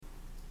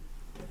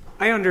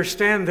I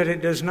understand that it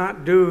does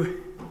not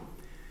do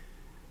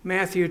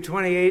Matthew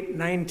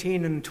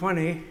 28:19 and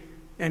 20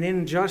 an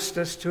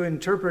injustice to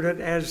interpret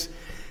it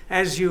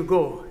as you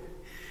go.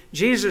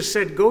 Jesus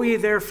said, "Go ye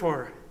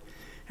therefore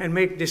and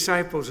make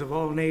disciples of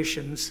all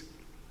nations."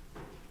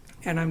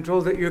 And I'm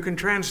told that you can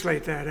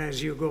translate that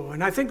as you go.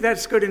 And I think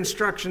that's good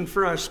instruction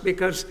for us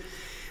because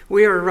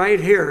we are right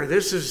here.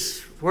 This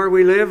is where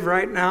we live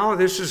right now.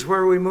 This is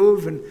where we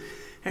move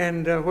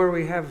and where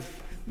we have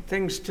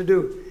things to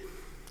do.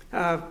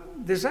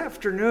 This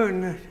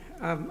afternoon,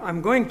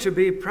 I'm going to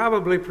be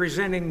probably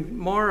presenting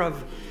more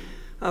of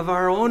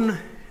our own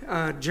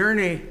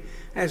journey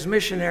as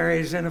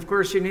missionaries. And of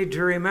course, you need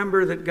to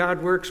remember that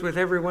God works with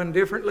everyone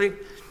differently.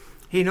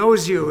 He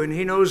knows you and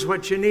He knows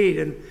what you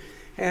need.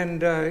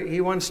 And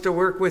He wants to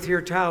work with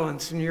your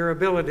talents and your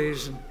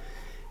abilities.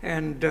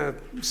 And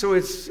so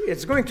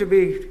it's going to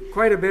be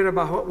quite a bit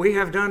about what we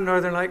have done.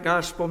 Northern Light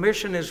Gospel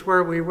Mission is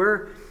where we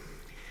were.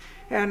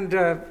 And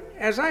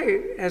as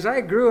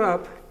I grew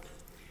up,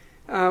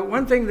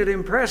 one thing that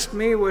impressed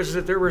me was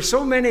that there were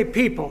so many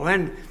people,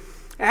 and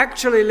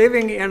actually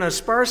living in a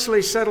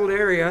sparsely settled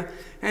area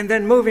and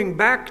then moving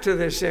back to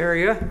this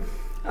area.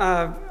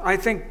 I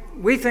think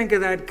we think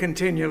of that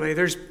continually.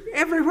 There's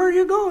everywhere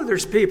you go,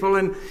 there's people.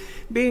 And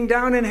being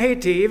down in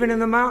Haiti, even in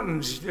the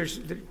mountains, there's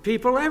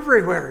people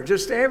everywhere.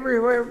 Just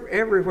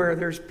everywhere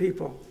there's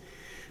people.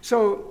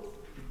 So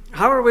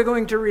how are we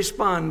going to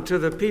respond to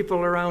the people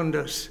around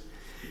us?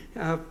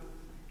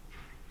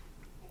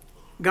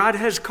 God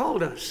has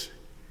called us,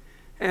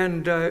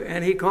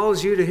 and He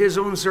calls you to His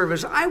own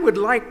service. I would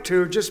like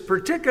to just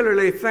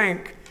particularly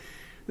thank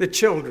the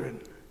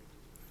children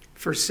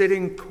for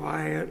sitting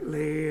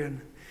quietly. And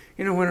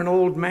you know, when an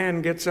old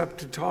man gets up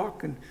to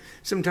talk, and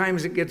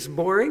sometimes it gets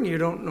boring, you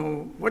don't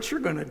know what you're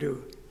going to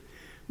do.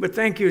 But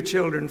thank you,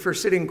 children, for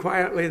sitting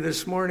quietly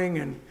this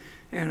morning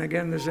and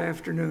again this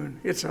afternoon.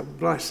 It's a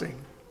blessing.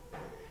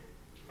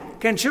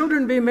 Can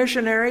children be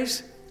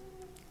missionaries?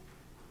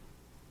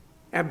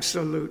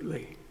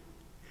 Absolutely.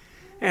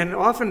 And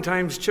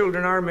oftentimes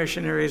children are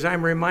missionaries.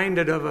 I'm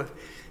reminded of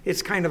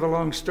it's kind of a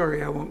long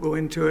story, I won't go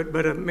into it,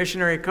 but a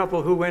missionary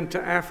couple who went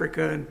to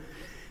Africa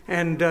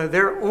and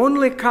their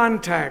only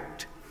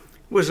contact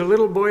was a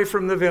little boy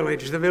from the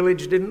village. The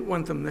village didn't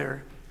want them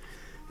there.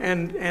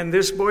 And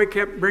this boy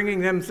kept bringing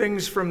them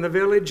things from the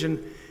village,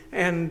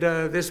 and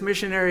this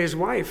missionary's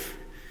wife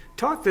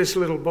taught this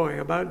little boy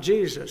about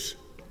Jesus.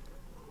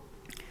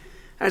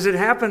 As it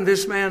happened,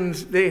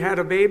 they had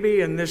a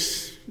baby, and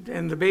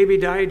the baby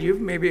died. You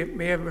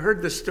may have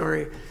heard the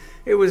story.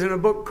 It was in a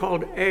book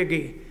called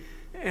Aggie,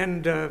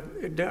 and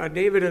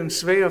David and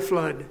Svea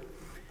Flood.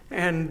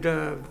 And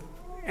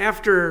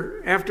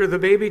after the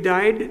baby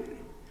died,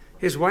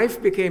 his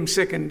wife became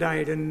sick and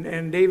died,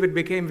 and David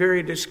became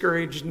very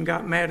discouraged and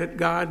got mad at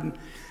God and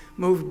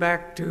moved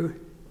back to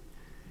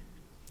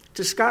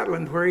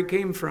Scotland, where he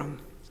came from.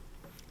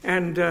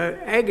 And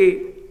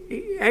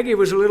Aggie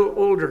was a little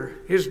older.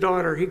 His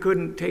daughter, he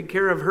couldn't take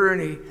care of her,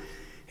 and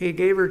he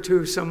gave her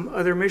to some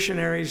other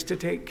missionaries to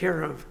take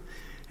care of.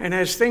 And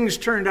as things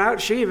turned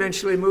out, she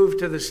eventually moved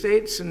to the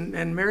States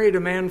and married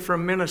a man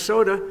from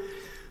Minnesota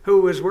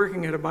who was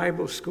working at a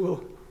Bible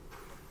school.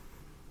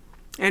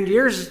 And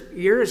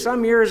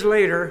some years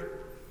later,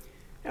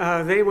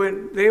 they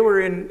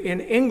were in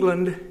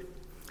England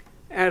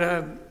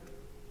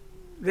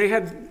they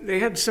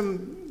had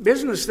some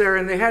business there,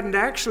 and they hadn't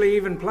actually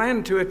even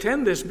planned to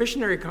attend this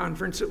missionary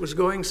conference that was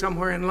going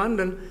somewhere in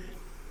London.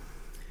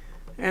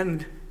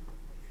 And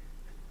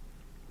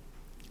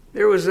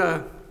there was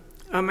a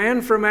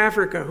man from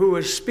Africa who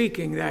was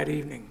speaking that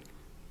evening.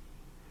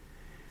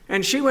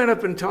 And she went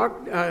up and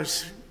talked,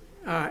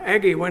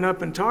 Aggie went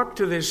up and talked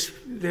to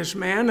this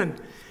man,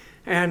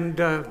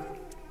 and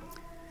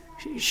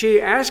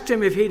she asked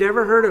him if he'd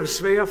ever heard of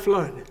Svea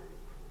Flood.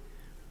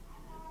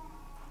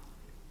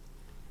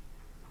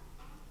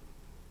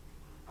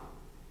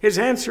 His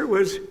answer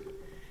was,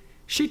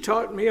 "She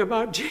taught me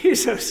about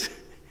Jesus."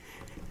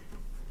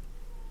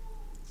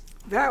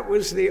 That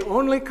was the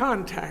only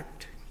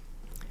contact.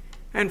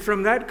 And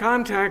from that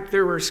contact,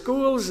 there were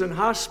schools and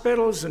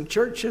hospitals and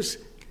churches,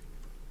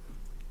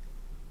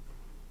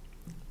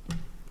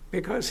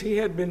 because he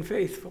had been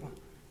faithful.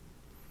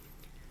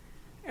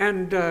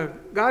 And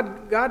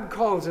God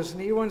calls us,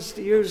 and He wants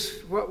to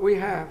use what we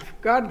have.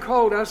 God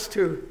called us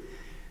to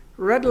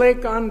Red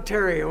Lake,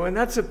 Ontario, and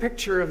that's a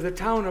picture of the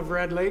town of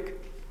Red Lake.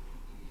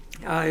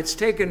 It's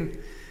taken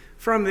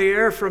from the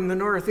air from the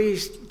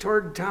northeast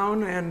toward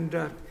town, and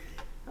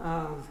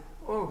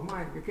oh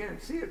my, you can't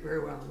see it very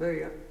well.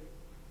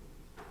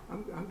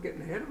 I'm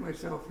getting ahead of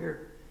myself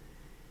here.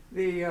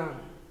 The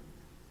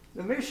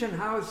mission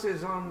house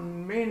is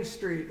on Main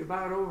Street,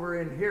 about over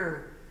in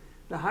here.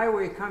 The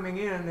highway coming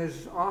in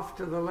is off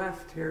to the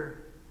left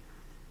here,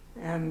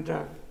 and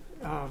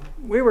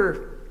we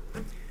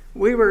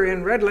were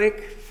in Red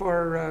Lake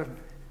for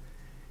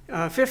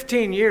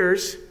 15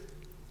 years.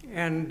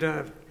 And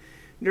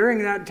during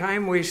that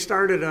time, we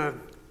started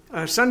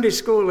a Sunday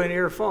school in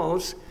Ear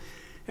Falls.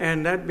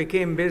 And that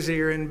became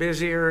busier and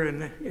busier,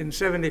 and in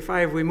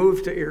 75 we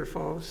moved to Ear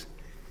Falls.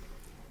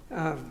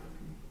 Many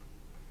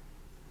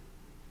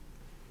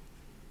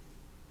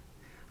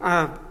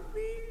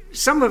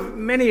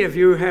of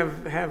you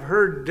have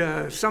heard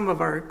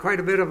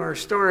quite a bit of our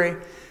story.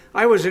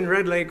 I was in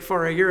Red Lake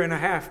for a year and a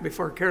half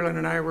before Carolyn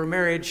and I were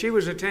married. She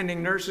was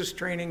attending nurses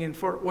training in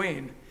Fort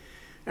Wayne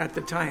at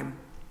the time.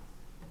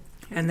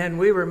 And then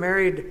we were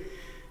married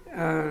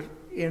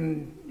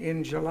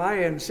in July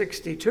in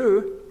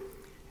 62,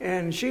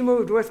 and she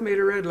moved with me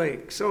to Red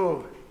Lake.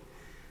 So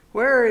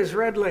where is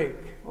Red Lake,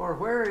 or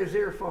where is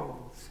Ear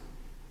Falls?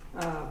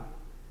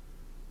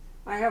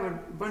 I have a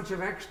bunch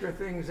of extra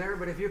things there,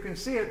 but if you can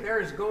see it,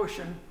 there's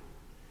Goshen,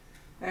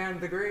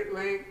 and the Great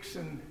Lakes,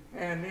 and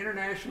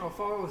International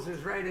Falls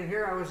is right in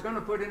here. I was going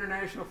to put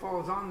International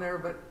Falls on there,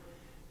 but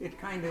it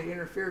kind of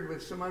interfered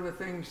with some other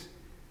things.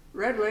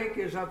 Red Lake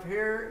is up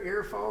here.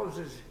 Ear Falls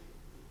is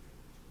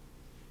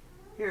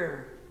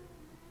here.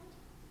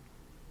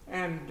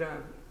 And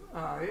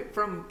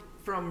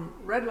from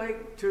Red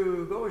Lake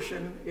to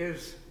Goshen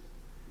is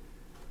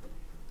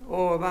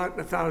about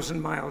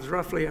 1,000 miles,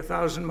 roughly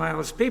 1,000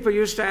 miles. People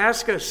used to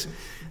ask us,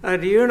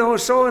 do you know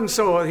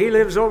so-and-so? He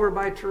lives over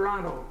by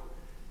Toronto.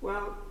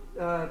 Well,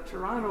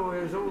 Toronto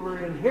is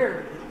over in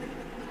here.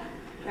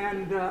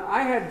 And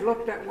I had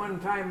looked at one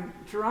time,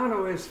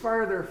 Toronto is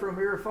farther from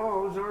Ear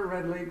Falls or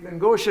Red Lake than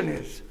Goshen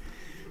is.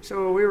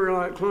 So we were a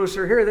lot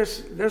closer here.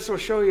 This will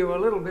show you a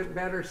little bit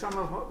better some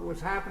of what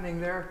was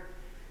happening there.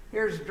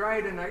 Here's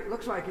Dryden. It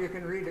looks like you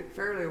can read it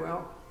fairly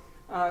well.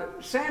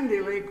 Sandy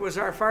Lake was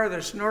our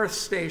farthest north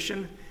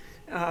station.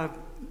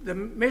 The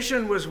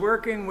mission was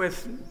working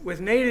with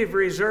native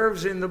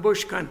reserves in the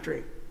bush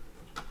country.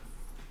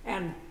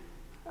 And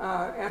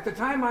at the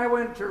time I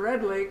went to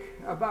Red Lake,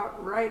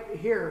 about right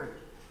here,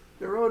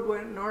 the road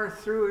went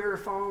north through Ear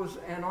Falls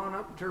and on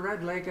up to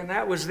Red Lake, and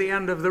that was the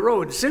end of the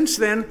road. Since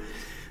then,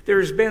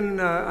 there's been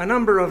a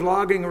number of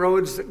logging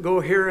roads that go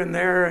here and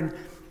there, and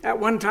at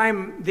one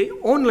time, the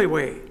only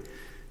way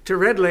to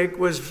Red Lake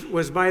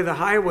was by the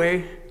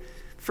highway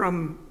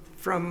from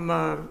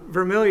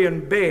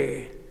Vermilion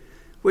Bay,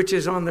 which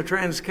is on the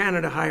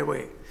Trans-Canada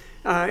Highway.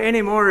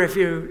 Anymore, if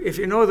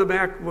you know the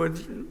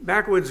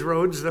backwoods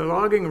roads, the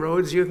logging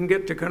roads, you can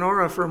get to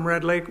Kenora from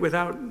Red Lake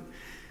without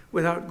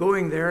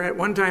going there. At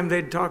one time,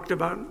 they'd talked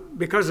about,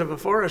 because of a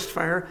forest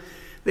fire,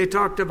 they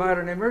talked about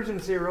an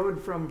emergency road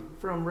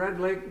from Red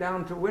Lake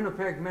down to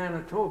Winnipeg,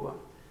 Manitoba.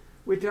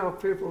 We tell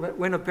people that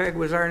Winnipeg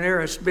was our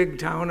nearest big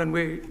town, and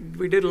we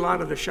did a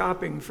lot of the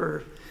shopping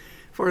for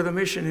the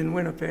mission in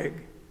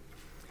Winnipeg.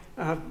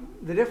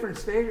 The different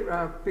state,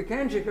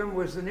 Pikangikum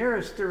was the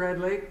nearest to Red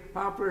Lake,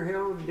 Poplar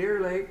Hill,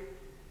 Deer Lake,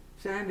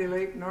 Sandy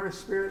Lake, North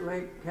Spirit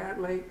Lake,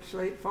 Cat Lake,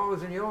 Slate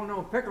Falls, and you all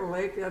know Pickle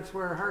Lake, that's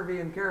where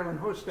Harvey and Carolyn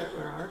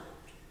Hostetler are,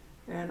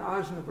 and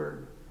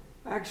Osnaburg.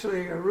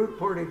 Actually, a Root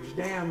Portage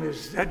Dam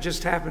that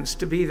just happens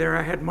to be there.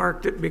 I had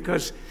marked it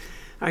because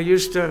I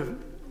used to,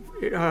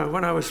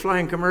 when I was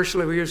flying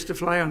commercially, we used to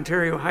fly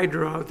Ontario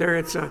Hydro out there.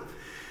 It's a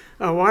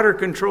water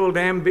control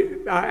dam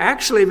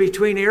actually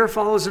between Ear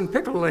Falls and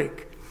Pickle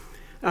Lake.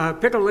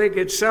 Pickle Lake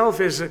itself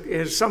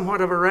is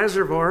somewhat of a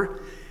reservoir,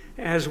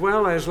 as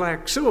well as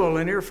Lac Seul,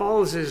 and Ear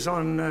Falls is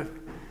on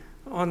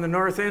the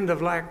north end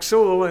of Lac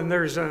Seul, and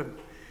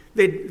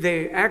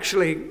they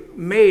actually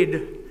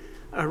made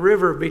a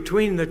river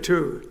between the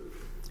two,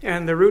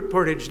 and the Root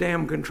Portage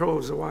Dam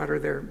controls the water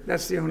there.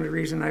 That's the only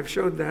reason I've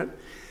showed that.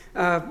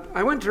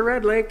 I went to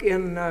Red Lake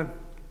in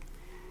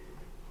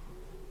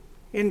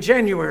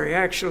January,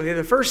 actually,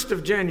 the 1st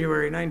of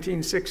January,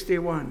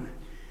 1961,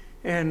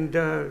 and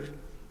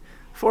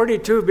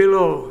 42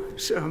 below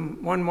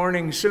one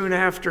morning soon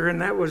after,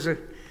 and that was,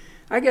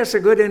 I guess,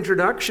 a good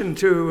introduction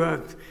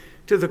to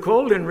the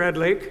cold in Red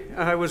Lake.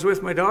 I was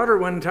with my daughter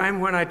one time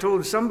when I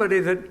told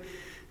somebody that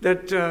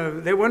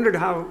they wondered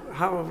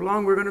how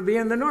long we're going to be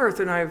in the north,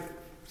 and I've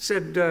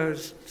said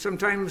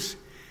sometimes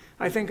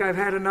I think I've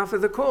had enough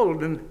of the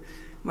cold, and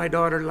my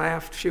daughter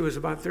laughed. She was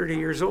about 30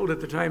 years old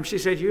at the time. She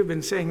said, "You've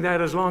been saying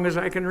that as long as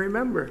I can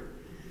remember."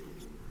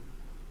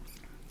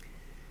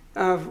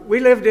 We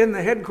lived in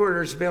the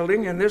headquarters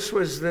building, and this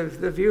was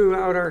the view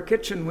out our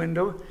kitchen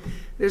window.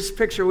 This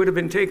picture would have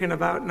been taken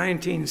about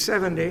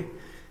 1970.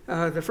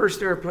 The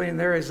first airplane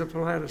there is a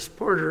Pilatus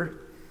Porter.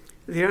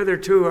 The other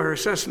two are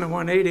Cessna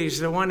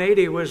 180s. The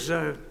 180 was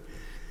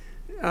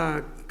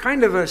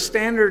kind of a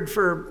standard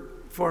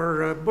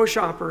for bush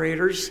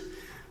operators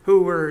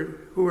who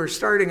were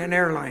starting an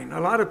airline. A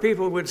lot of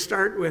people would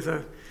start with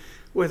a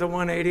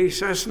 180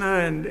 Cessna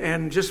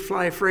and just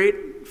fly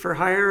freight for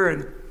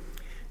hire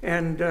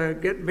and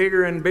get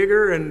bigger and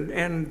bigger,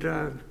 and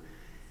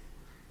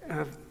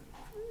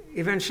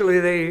eventually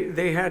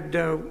they had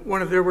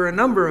there were a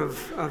number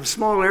of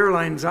small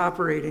airlines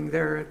operating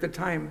there at the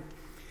time.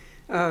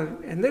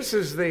 And this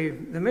is the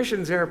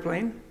missions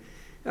airplane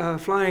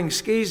flying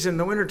skis in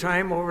the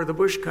wintertime over the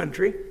bush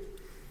country,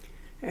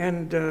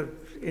 and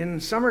in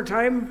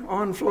summertime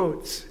on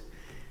floats.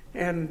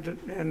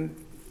 And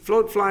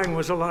float flying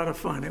was a lot of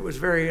fun. It was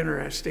very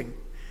interesting.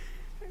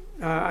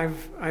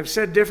 I've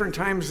said different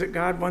times that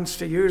God wants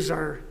to use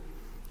our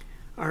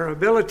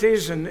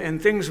abilities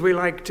and things we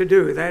like to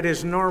do. That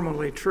is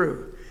normally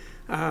true.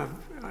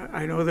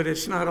 I know that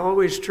it's not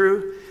always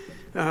true.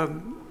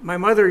 My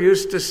mother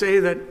used to say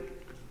that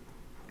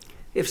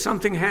if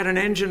something had an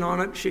engine on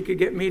it, she could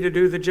get me to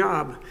do the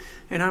job.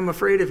 And I'm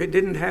afraid if it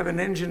didn't have an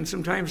engine,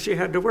 sometimes she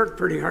had to work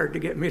pretty hard to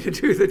get me to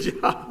do the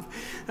job.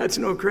 That's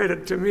no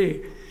credit to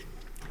me.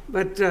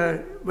 But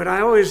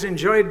I always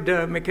enjoyed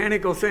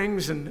mechanical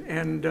things,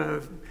 and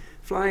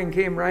flying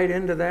came right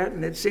into that,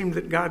 and it seemed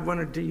that God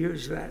wanted to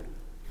use that.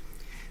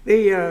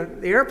 The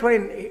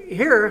airplane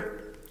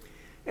here,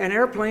 an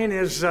airplane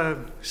is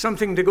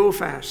something to go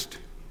fast,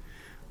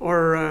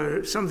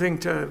 or something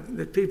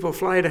that people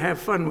fly to have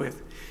fun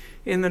with.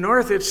 In the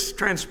north, it's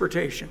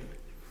transportation.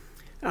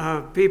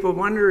 People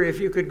wonder if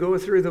you could go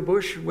through the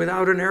bush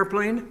without an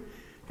airplane,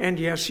 and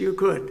yes, you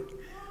could.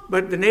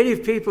 But the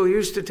native people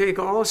used to take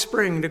all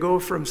spring to go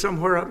from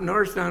somewhere up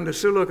north down to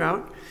Sioux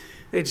Lookout.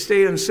 They'd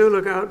stay in Sioux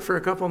Lookout for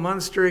a couple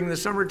months during the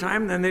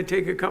summertime, then they'd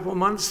take a couple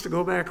months to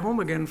go back home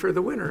again for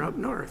the winter up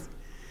north.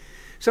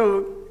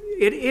 So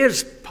it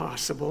is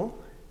possible,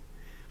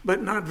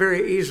 but not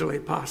very easily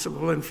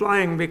possible, and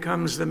flying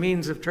becomes the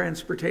means of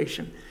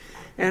transportation.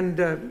 And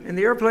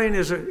the airplane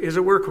is a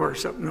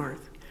workhorse up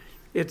north.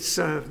 It's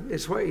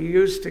what you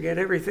use to get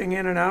everything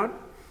in and out.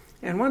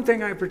 And one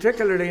thing I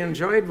particularly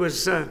enjoyed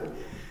was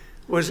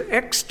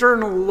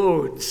external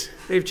loads.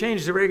 They've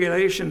changed the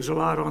regulations a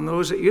lot on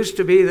those. It used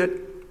to be that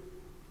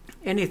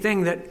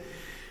anything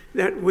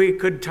that we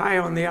could tie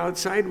on the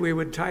outside, we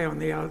would tie on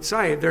the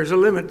outside. There's a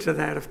limit to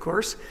that, of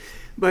course.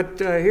 But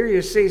here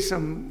you see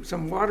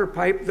some water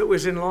pipe that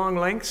was in long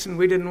lengths, and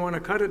we didn't want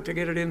to cut it to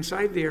get it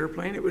inside the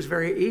airplane. It was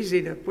very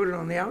easy to put it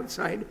on the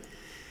outside,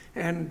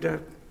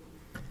 and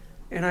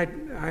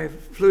I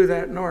flew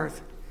that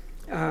north.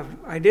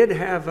 I did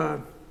have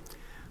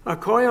a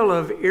coil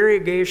of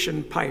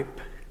irrigation pipe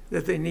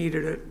that they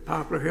needed at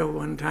Poplar Hill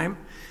one time,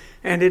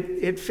 and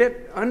it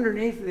fit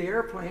underneath the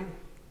airplane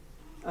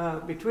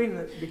between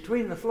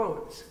the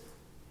floats,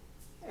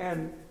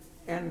 and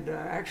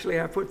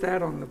actually I put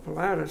that on the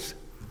Pilatus.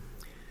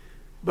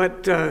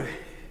 But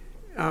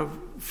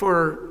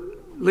for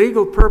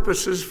legal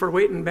purposes, for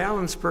weight and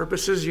balance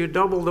purposes, you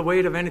double the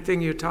weight of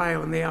anything you tie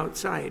on the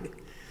outside.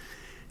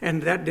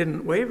 And that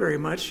didn't weigh very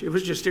much. It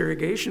was just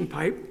irrigation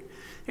pipe.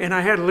 And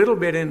I had a little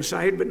bit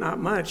inside, but not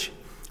much.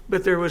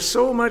 But there was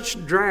so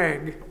much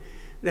drag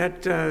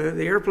that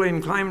the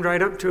airplane climbed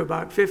right up to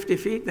about 50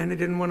 feet, then it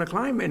didn't want to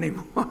climb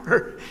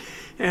anymore.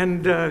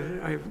 And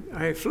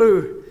I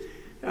flew.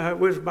 It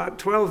was about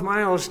 12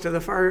 miles to the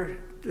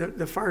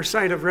far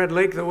side of Red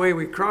Lake. The way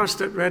we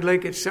crossed it, Red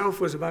Lake itself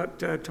was about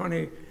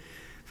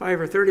 25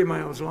 or 30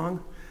 miles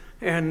long.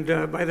 And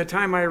by the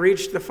time I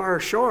reached the far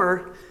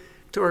shore,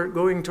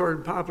 going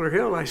toward Poplar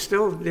Hill, I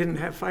still didn't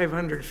have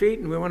 500 feet,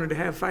 and we wanted to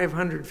have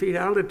 500 feet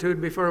altitude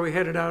before we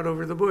headed out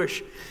over the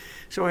bush.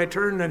 So I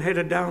turned and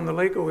headed down the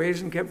lake a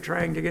ways and kept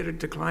trying to get it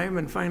to climb,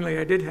 and finally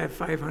I did have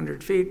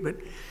 500 feet, but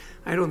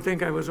I don't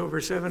think I was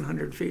over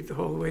 700 feet the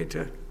whole way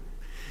to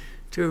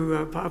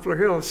Poplar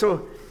Hill.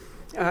 So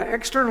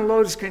external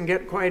loads can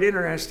get quite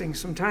interesting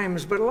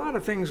sometimes, but a lot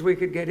of things we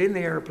could get in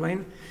the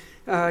airplane.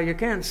 You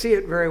can't see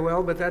it very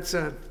well, but that's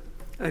a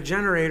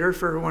generator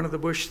for one of the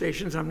bush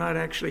stations. I'm not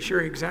actually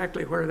sure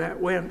exactly where that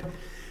went,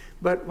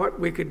 but what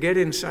we could get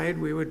inside,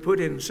 we would put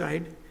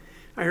inside.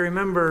 I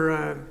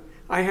remember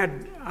I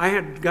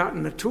had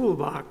gotten a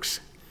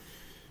toolbox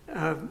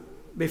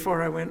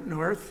before I went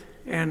north,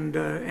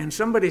 and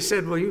somebody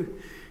said, "Well,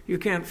 you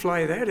can't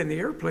fly that in the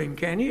airplane,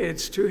 can you?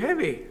 It's too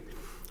heavy."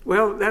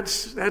 Well,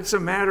 that's a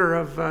matter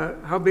of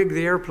how big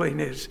the airplane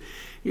is.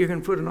 You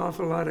can put an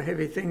awful lot of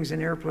heavy things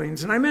in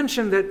airplanes. And I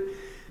mentioned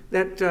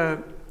that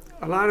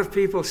a lot of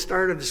people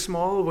started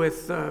small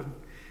with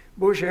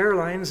Bush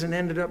Airlines and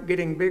ended up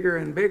getting bigger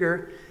and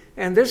bigger.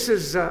 And this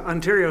is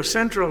Ontario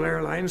Central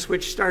Airlines,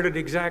 which started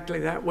exactly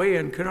that way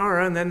in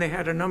Kenora, and then they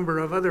had a number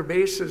of other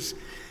bases,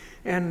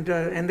 and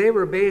they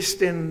were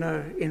based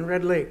in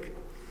Red Lake.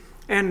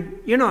 And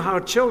you know how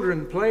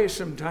children play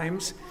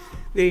sometimes.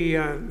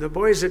 The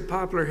boys at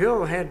Poplar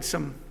Hill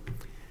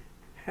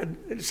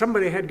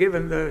somebody had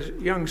given the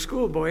young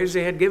schoolboys,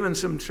 they had given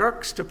some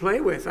trucks to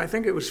play with. I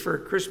think it was for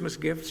Christmas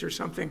gifts or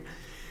something.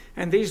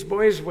 And these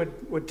boys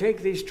would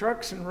take these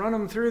trucks and run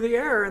them through the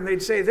air, and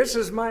they'd say, "This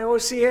is my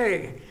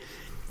OCA."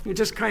 It's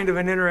just kind of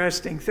an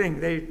interesting thing.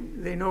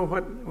 They know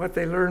what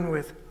they learn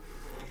with.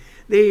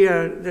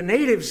 The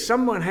natives,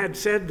 someone had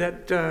said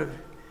that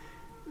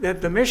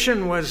the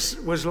mission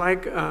was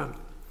like a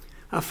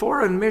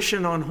foreign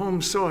mission on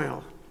home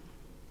soil.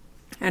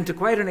 And to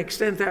quite an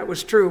extent that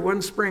was true.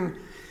 One spring,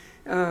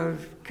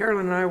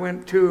 Carolyn and I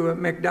went to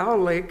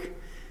McDowell Lake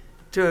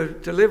to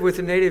live with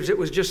the natives. It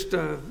was just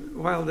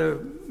while the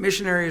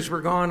missionaries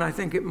were gone. I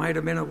think it might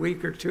have been a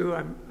week or two.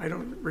 I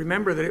don't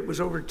remember that it was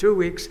over 2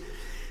 weeks.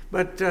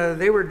 But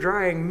they were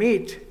drying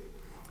meat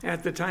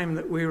at the time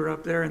that we were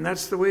up there, and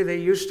that's the way they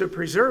used to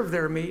preserve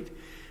their meat.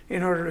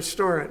 in order to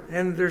store it.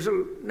 And there's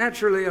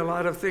naturally a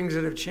lot of things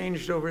that have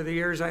changed over the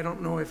years. I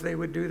don't know if they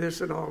would do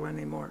this at all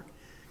anymore.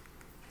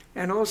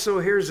 And also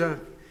here's a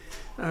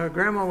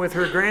grandma with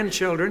her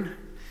grandchildren.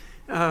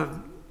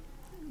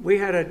 We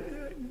had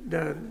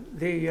the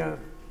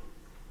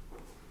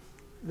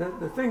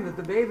thing that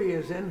the baby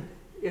is in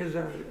is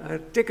a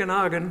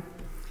Tikanagan,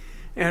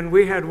 and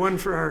we had one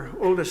for our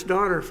oldest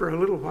daughter for a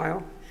little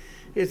while.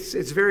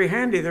 It's very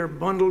handy. They're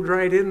bundled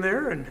right in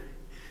there, and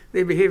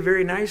they behave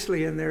very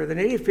nicely in there. The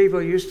native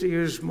people used to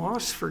use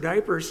moss for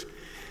diapers,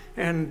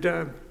 and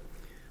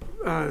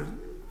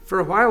for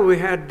a while we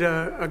had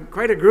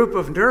quite a group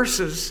of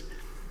nurses,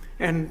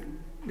 and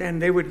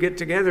they would get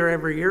together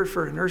every year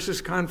for a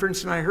nurses'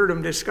 conference, and I heard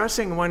them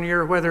discussing one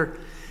year whether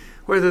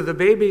the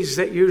babies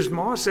that used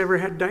moss ever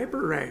had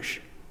diaper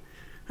rash.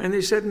 And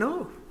they said,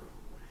 no,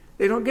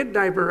 they don't get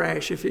diaper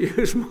rash if you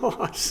use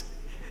moss.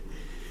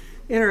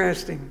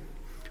 Interesting.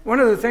 One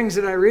of the things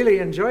that I really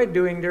enjoyed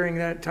doing during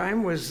that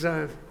time was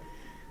it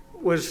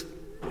was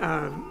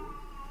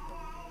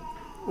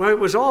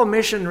all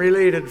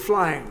mission-related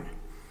flying.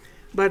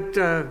 But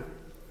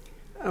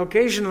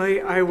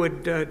occasionally I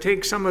would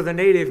take some of the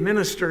native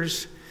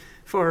ministers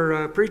for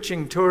a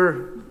preaching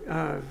tour,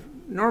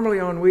 normally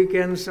on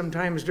weekends,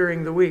 sometimes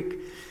during the week.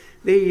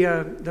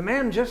 The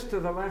man just to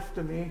the left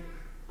of me,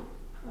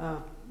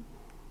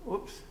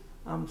 whoops,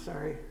 I'm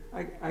sorry.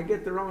 I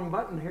get the wrong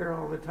button here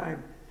all the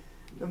time.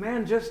 The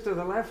man just to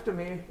the left of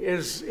me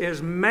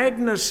is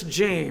Magnus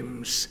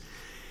James.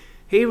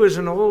 He was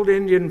an old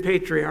Indian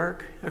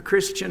patriarch, a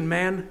Christian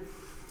man,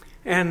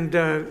 and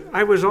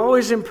I was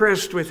always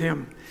impressed with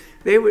him.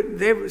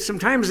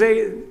 Sometimes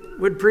they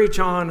would preach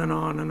on and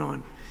on and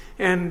on,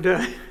 and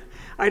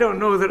I don't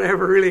know that I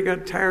ever really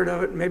got tired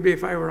of it. Maybe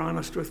if I were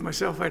honest with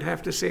myself, I'd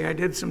have to say I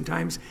did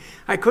sometimes.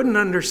 I couldn't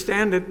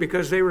understand it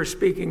because they were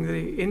speaking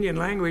the Indian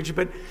language,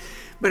 but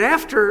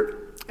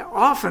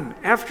often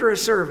after a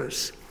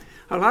service,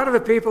 a lot of the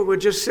people would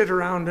just sit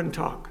around and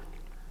talk.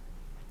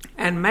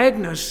 And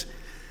Magnus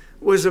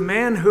was a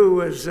man who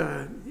was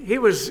he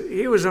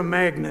was a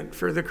magnet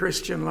for the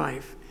Christian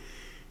life.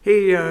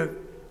 He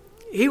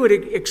would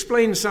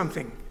explain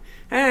something,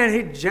 and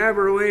he'd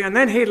jabber away, and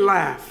then he'd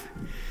laugh.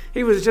 He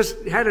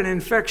had an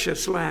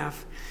infectious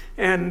laugh.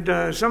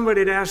 And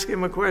somebody'd ask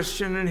him a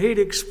question, and he'd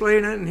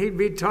explain it, and he'd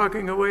be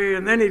talking away,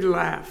 and then he'd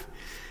laugh.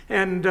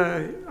 And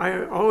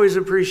I always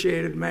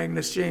appreciated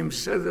Magnus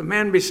James. The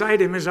man beside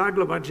him is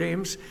Aglaba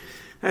James.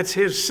 That's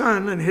his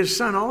son, and his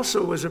son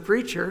also was a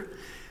preacher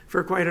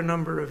for quite a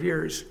number of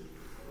years.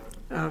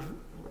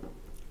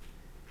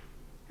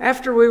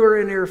 After we were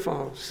in Ear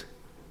Falls,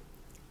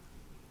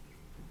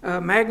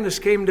 Magnus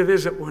came to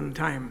visit one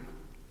time.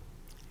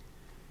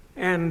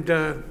 And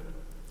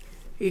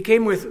he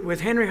came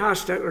with Henry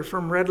Hostetler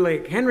from Red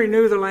Lake. Henry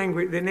knew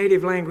the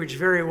native language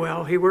very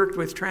well. He worked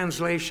with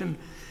translation,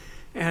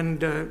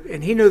 and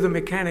he knew the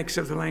mechanics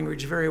of the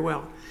language very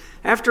well.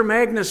 After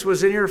Magnus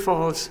was in Ear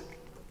Falls,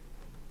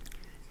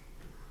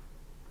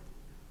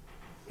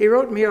 he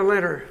wrote me a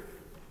letter.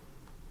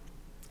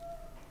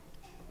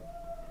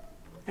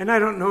 And I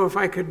don't know if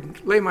I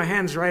could lay my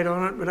hands right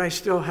on it, but I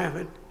still have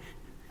it.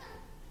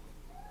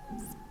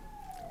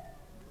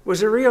 It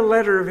was a real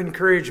letter of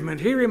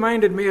encouragement. He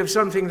reminded me of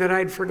something that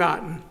I'd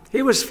forgotten.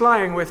 He was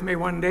flying with me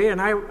one day,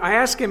 and I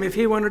asked him if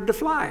he wanted to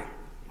fly.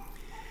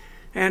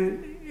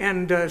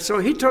 And so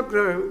he took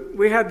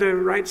we had the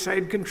right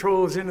side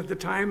controls in at the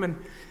time,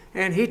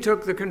 and he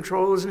took the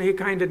controls, and he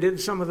kind of did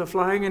some of the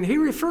flying, and he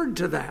referred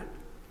to that.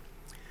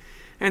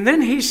 And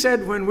then he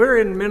said, when we're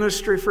in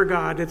ministry for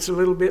God, it's a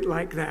little bit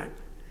like that.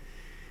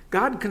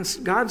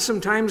 God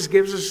sometimes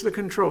gives us the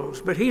controls,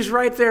 but He's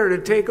right there to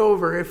take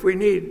over if we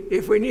need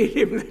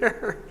Him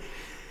there.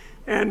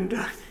 And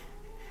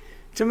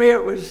to me,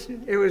 it was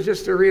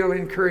just a real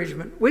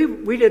encouragement.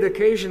 We did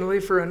occasionally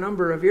for a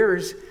number of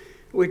years.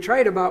 We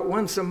tried about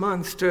once a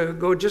month to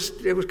go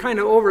it was kind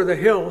of over the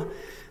hill,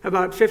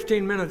 about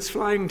 15 minutes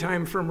flying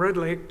time from Red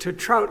Lake to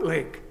Trout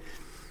Lake.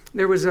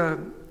 There was a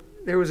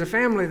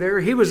family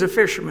there. He was a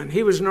fisherman.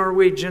 He was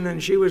Norwegian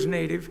and she was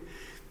native.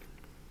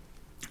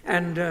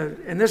 And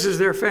this is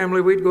their family.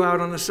 We'd go out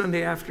on a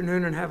Sunday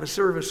afternoon and have a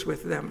service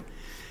with them.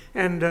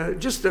 And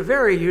just a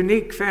very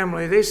unique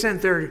family.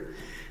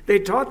 They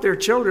taught their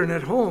children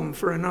at home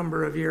for a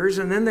number of years,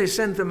 and then they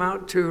sent them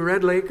out to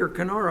Red Lake or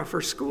Kenora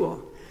for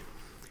school.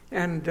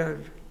 And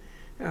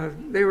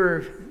they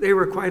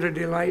were quite a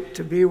delight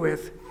to be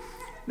with.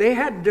 They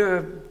had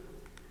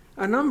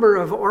a number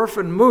of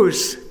orphan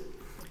moose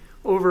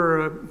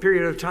over a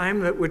period of time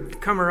that would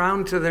come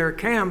around to their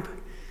camp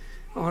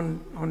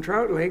on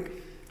Trout Lake.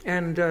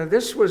 And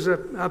this was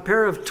a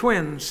pair of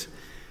twins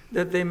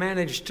that they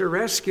managed to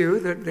rescue.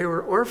 That they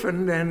were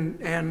orphaned,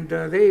 and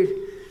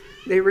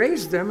they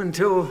raised them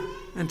until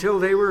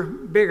they were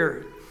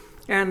bigger.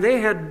 And they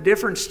had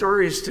different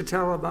stories to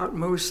tell about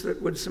moose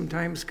that would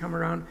sometimes come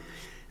around.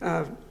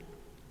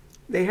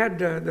 They had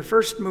the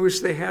first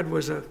moose they had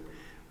was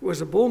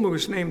a bull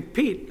moose named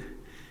Pete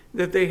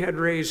that they had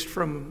raised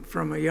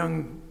from a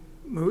young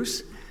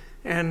moose,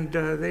 and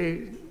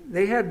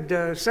they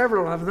had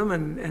several of them,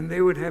 and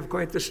they would have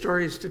quite the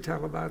stories to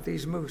tell about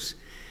these moose.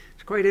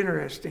 It's quite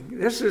interesting.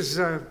 This is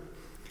a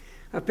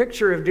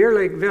picture of Deer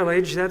Lake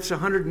Village. That's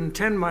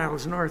 110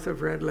 miles north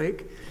of Red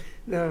Lake.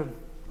 The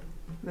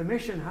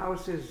mission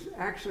house is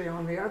actually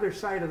on the other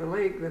side of the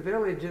lake. The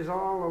village is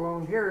all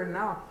along here, and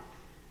now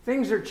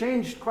things are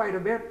changed quite a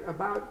bit.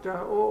 About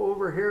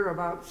over here,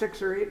 about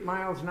 6 or 8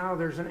 miles now,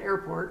 there's an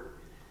airport,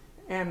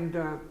 and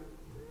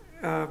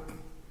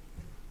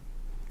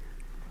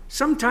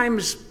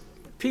sometimes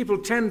people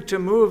tend to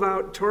move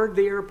out toward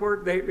the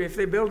airport. If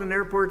they build an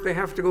airport, they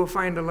have to go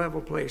find a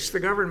level place. The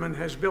government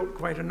has built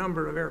quite a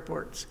number of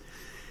airports,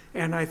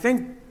 and I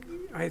think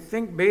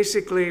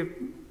basically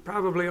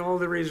probably all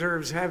the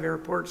reserves have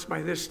airports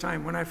by this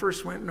time. When I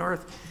first went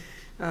north,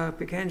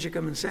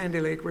 Pikangikum and Sandy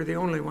Lake were the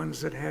only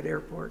ones that had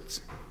airports.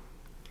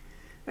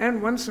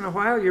 And once in a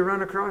while you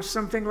run across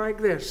something like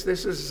this.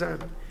 This is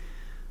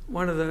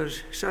one of the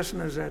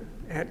Cessnas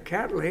at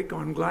Cat Lake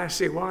on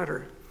glassy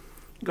water.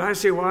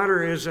 Glassy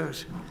water is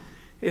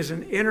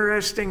an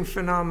interesting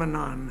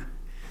phenomenon.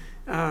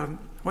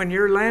 When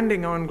you're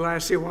landing on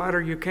glassy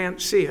water, you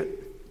can't see it,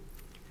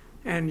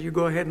 and you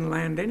go ahead and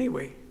land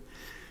anyway.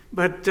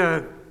 But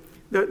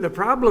the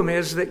problem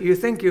is that you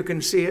think you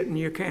can see it and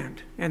you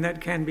can't, and that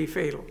can be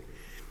fatal.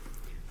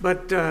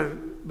 But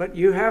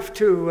you have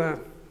to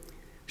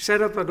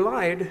set up a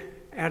glide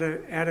at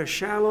a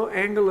shallow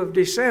angle of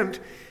descent,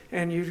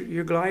 and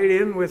you glide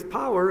in with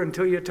power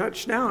until you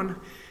touch down.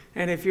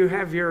 And if you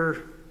have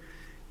your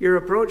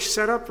approach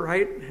set up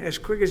right, as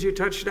quick as you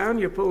touch down,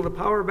 you pull the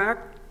power back,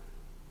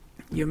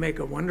 you make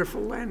a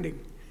wonderful landing.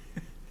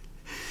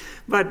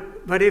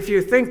 But if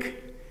you think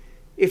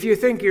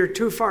you're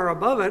too far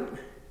above it,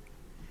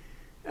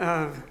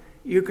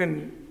 you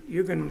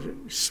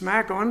can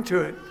smack onto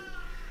it,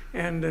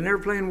 and an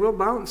airplane will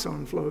bounce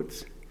on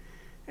floats.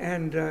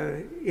 And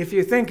if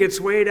you think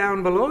it's way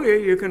down below you,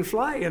 you can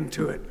fly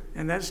into it,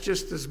 and that's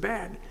just as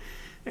bad.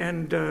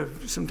 And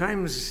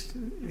sometimes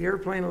the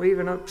airplane will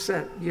even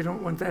upset. You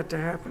don't want that to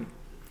happen.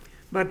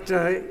 But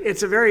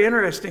it's a very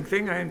interesting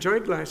thing. I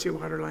enjoyed glassy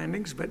water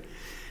landings, but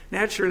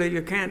naturally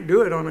you can't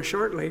do it on a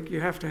short lake.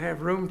 You have to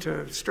have room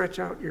to stretch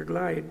out your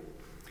glide.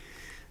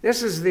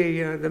 This is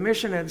the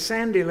mission at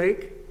Sandy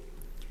Lake.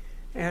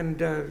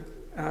 And,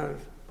 I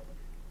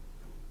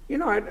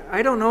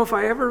don't know if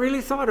I ever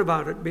really thought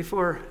about it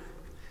before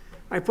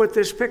I put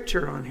this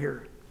picture on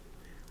here.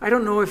 I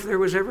don't know if there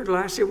was ever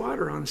glassy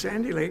water on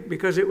Sandy Lake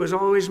because it was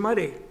always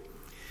muddy.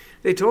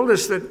 They told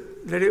us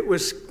that it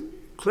was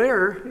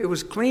clear, it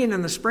was clean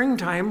in the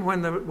springtime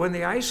when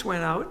the ice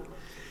went out,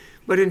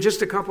 but in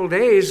just a couple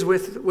days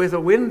with a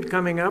wind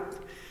coming up,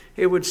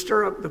 it would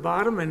stir up the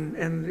bottom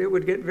and it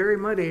would get very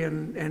muddy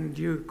and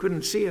you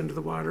couldn't see into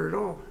the water at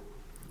all.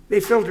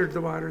 They filtered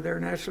the water there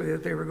naturally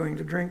that they were going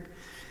to drink.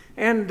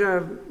 And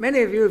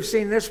many of you have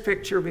seen this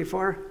picture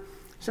before.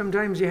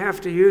 Sometimes you have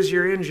to use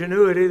your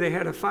ingenuity. They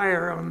had a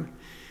fire on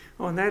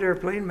that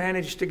airplane,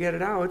 managed to get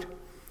it out.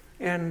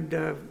 And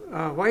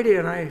Whitey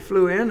and I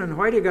flew in, and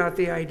Whitey got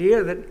the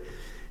idea that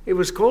it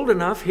was cold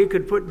enough he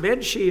could put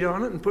bed sheet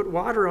on it and put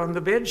water on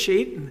the bed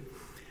sheet,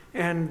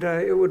 and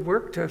it would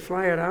work to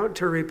fly it out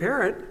to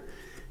repair it.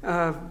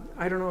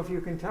 I don't know if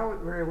you can tell it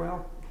very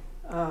well.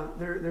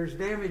 There's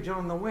damage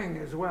on the wing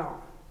as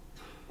well.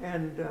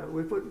 And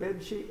we put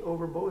bed sheet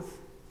over both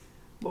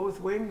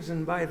wings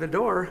and by the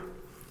door.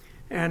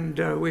 And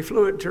we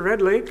flew it to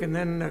Red Lake, and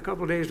then a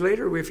couple days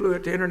later we flew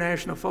it to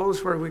International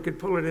Falls where we could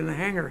pull it in a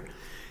hangar.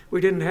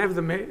 We didn't have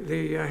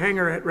the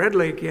hangar at Red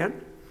Lake yet,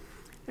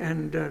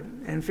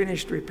 and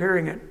finished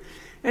repairing it.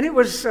 And it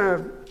was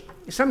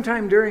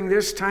sometime during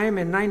this time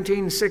in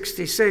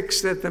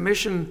 1966 that the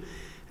mission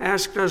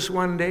asked us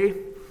one day,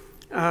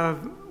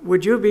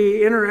 would you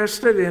be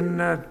interested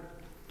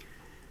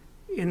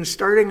in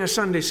starting a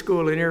Sunday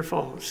school in Ear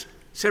Falls?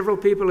 Several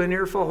people in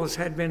Ear Falls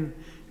had been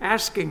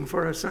asking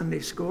for a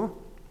Sunday school.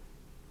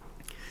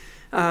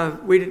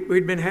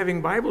 We'd been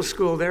having Bible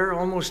school there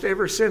almost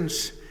ever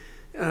since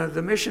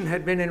the mission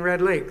had been in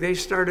Red Lake. They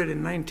started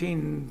in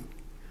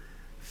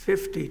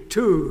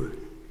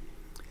 1952.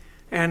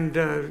 And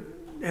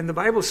the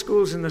Bible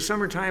schools in the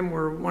summertime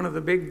were one of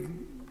the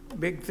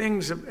big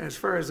things as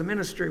far as the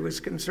ministry was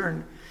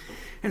concerned.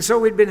 And so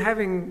we'd been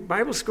having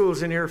Bible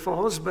schools in Ear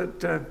Falls, but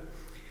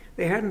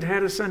they hadn't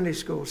had a Sunday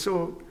school.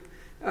 So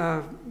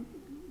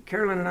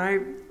Carolyn and I,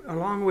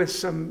 along with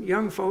some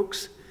young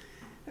folks,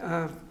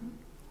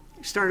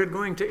 started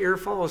going to Ear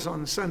Falls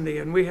on Sunday,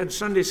 and we had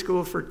Sunday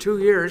school for 2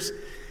 years.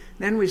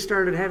 Then we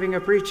started having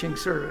a preaching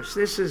service.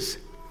 This is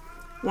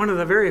one of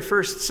the very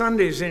first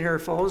Sundays in Ear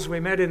Falls. We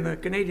met in the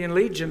Canadian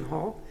Legion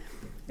Hall,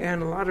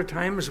 and a lot of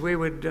times we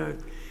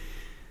would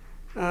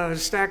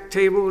stack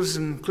tables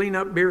and clean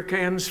up beer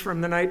cans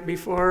from the night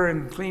before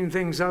and clean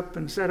things up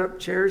and set up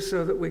chairs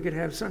so that we could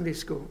have Sunday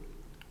school.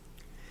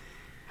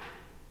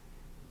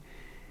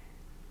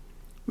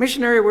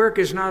 Missionary work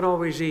is not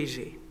always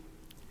easy.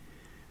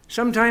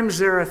 Sometimes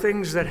there are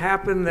things that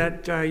happen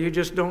that you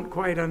just don't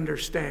quite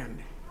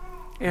understand.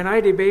 And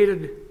I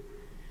debated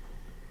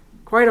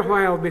quite a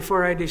while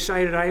before I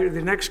decided.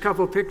 The next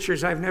couple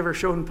pictures I've never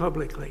shown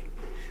publicly.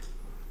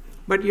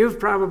 But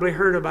you've probably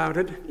heard about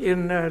it.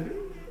 In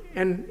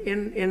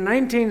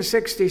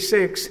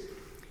 1966,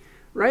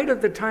 right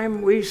at the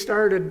time we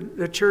started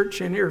the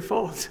church in Ear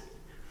Falls,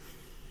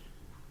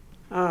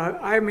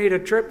 I made a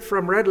trip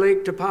from Red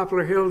Lake to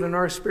Poplar Hill to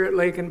North Spirit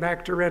Lake and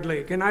back to Red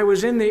Lake. And I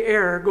was in the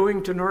air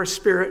going to North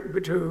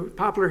Spirit to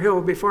Poplar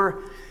Hill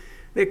before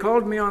they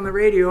called me on the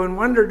radio and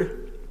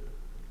wondered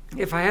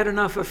if I had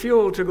enough of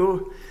fuel to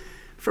go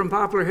from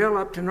Poplar Hill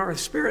up to North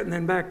Spirit and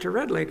then back to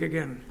Red Lake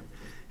again.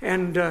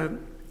 And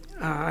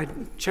I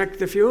checked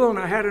the fuel and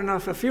I had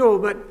enough of fuel,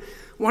 but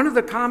one of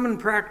the common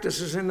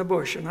practices in the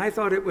bush, and I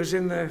thought it was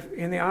in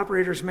the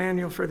operator's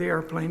manual for the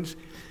airplanes,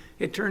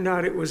 it turned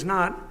out it was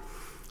not.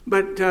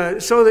 But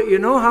so that you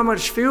know how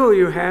much fuel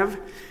you have,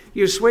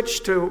 you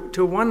switch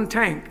to one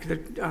tank,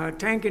 the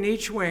tank in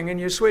each wing, and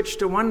you switch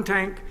to one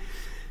tank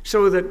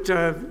so that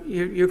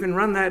you can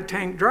run that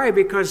tank dry,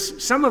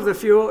 because some of the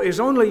fuel is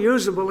only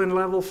usable in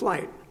level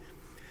flight.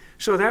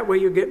 So that way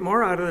you get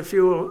more out of the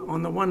fuel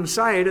on the one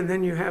side, and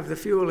then you have the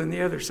fuel in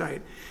the other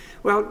side.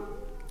 Well,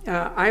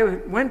 I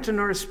went to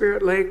North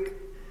Spirit Lake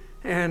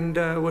and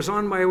was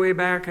on my way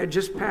back. I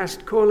just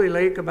passed Coley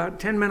Lake,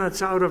 about 10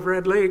 minutes out of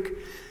Red Lake,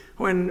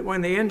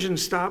 when the engine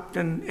stopped,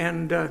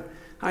 and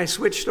I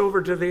switched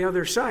over to the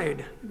other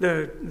side.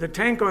 The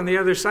tank on the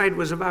other side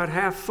was about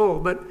half full,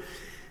 but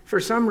for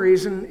some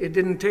reason it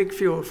didn't take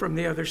fuel from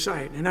the other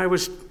side. And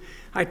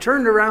I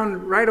turned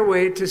around right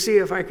away to see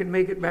if I could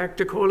make it back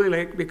to Coley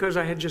Lake, because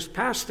I had just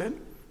passed it.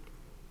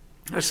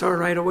 I saw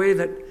right away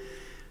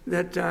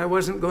that I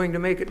wasn't going to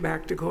make it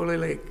back to Coley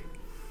Lake.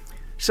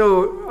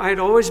 So I'd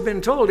always been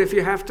told, if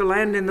you have to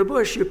land in the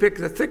bush, you pick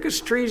the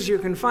thickest trees you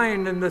can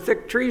find, and the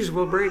thick trees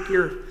will break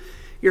your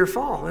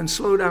fall and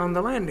slow down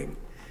the landing.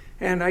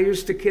 And I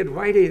used to kid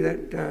Whitey,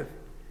 that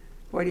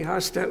Whitey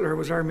Hostetler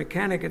was our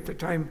mechanic at the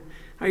time.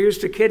 I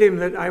used to kid him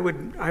that I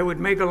would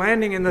make a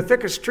landing in the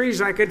thickest trees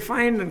I could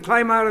find and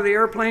climb out of the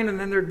airplane, and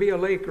then there'd be a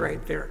lake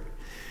right there.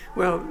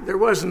 Well, there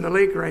wasn't a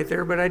lake right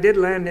there, but I did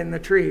land in the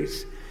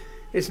trees.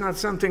 It's not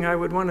something I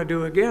would want to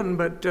do again,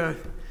 but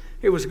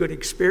it was a good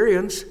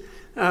experience.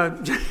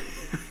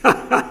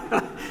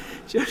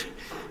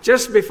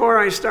 Just before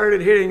I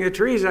started hitting the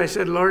trees, I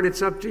said, Lord,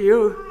 it's up to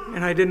you.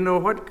 And I didn't know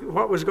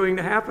what was going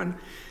to happen.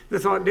 The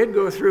thought did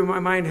go through my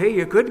mind, hey,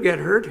 you could get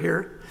hurt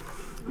here.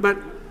 But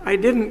I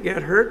didn't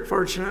get hurt,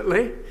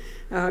 fortunately.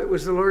 It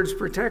was the Lord's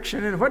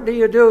protection. And what do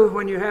you do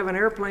when you have an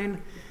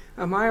airplane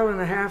 1.5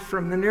 miles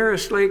from the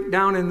nearest lake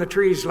down in the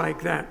trees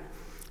like that?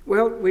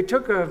 Well, we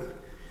took a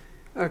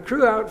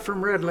crew out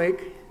from Red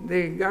Lake.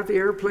 They got the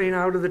airplane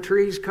out of the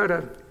trees, cut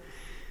a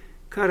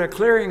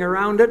clearing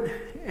around it,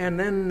 and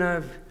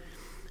then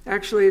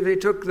actually they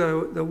took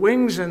the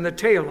wings and the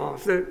tail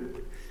off.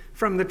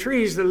 From the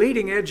trees, the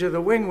leading edge of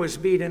the wing was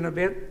beat in a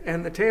bit,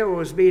 and the tail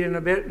was beat in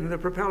a bit, and the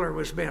propeller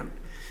was bent.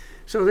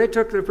 So they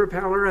took the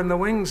propeller and the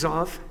wings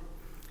off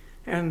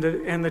and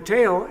the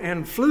tail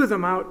and flew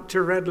them out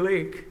to Red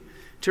Lake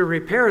to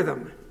repair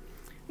them.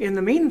 In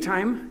the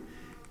meantime,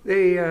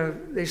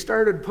 they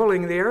started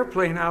pulling the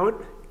airplane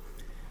out.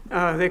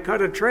 They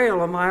cut a trail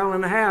 1.5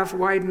 miles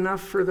wide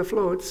enough for the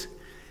floats.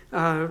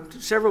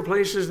 Several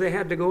places they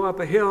had to go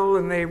up a hill,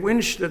 and they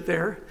winched it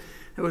there.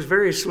 It was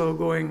very slow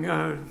going,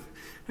 a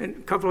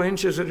couple of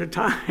inches at a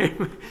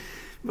time.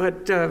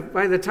 But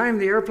by the time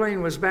the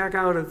airplane was back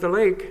out at the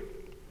lake,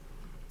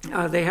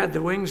 they had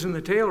the wings and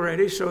the tail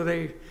ready, so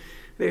they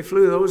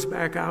flew those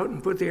back out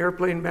and put the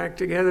airplane back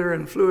together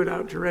and flew it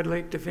out to Red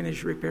Lake to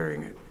finish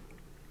repairing it.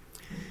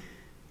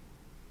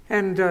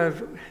 And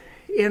this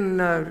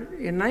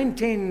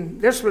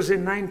was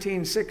in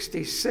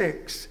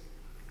 1966.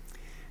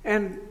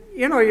 And,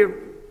 you know,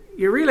 you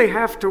really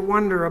have to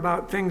wonder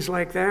about things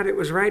like that. It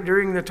was right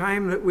during the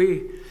time that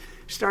we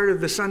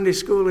started the Sunday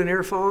school in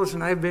Ear Falls,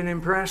 and I've been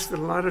impressed that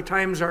a lot of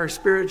times our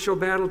spiritual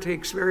battle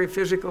takes very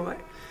physical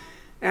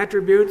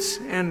attributes.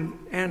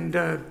 And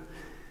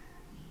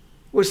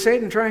was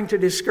Satan trying to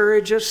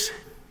discourage us?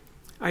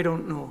 I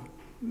don't know.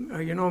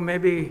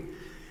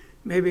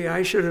 Maybe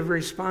I should have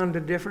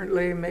responded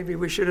differently. Maybe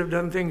we should have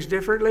done things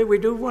differently. We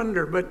do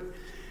wonder, but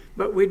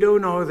we do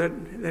know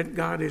that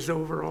God is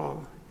over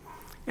all.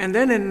 And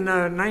then in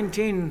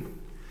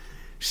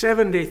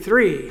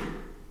 1973,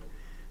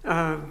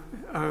 a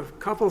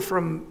couple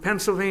from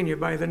Pennsylvania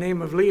by the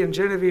name of Lee and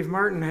Genevieve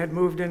Martin had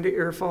moved into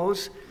Ear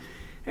Falls.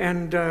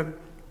 And to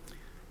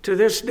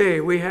this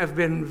day, we have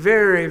been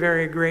very,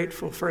 very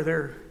grateful for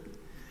their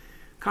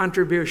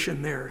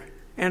contribution there.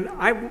 And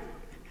I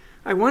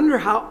wonder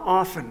how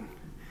often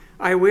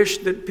I wish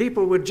that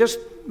people would just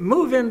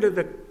move into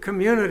the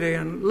community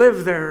and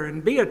live there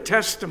and be a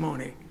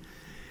testimony.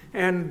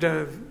 And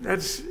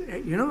that's,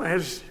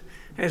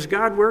 as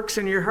God works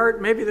in your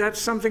heart, maybe that's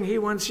something He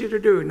wants you to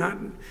do.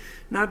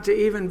 Not to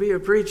even be a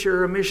preacher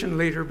or a mission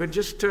leader, but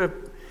just to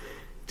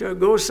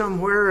go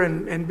somewhere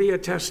and be a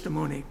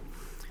testimony.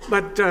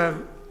 But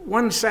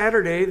one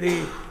Saturday,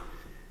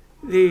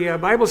 the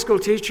Bible school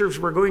teachers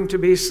were going to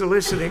be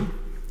soliciting.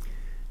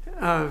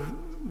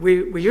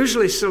 We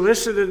usually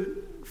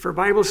solicited for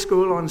Bible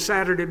school on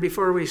Saturday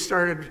before we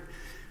started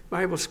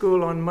Bible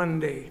school on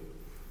Monday.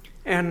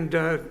 And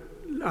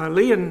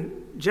Lee and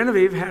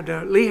Genevieve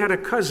Lee had a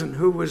cousin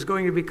who was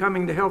going to be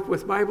coming to help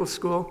with Bible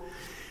school,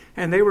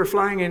 and they were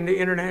flying into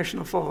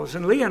International Falls.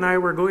 And Lee and I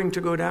were going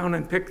to go down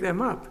and pick them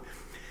up.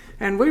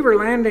 And we were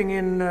landing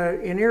in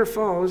Ear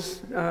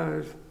Falls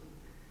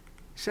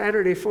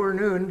Saturday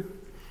forenoon,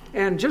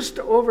 and just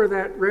over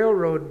that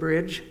railroad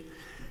bridge,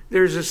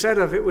 there's a set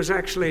of, it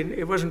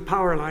wasn't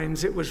power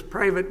lines, it was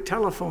private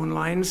telephone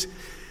lines.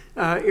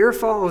 Ear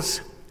Falls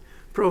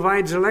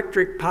provides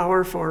electric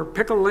power for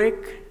Pickle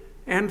Lake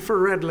and for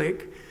Red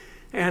Lake.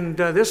 And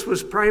this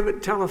was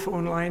private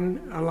telephone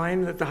line, a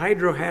line that the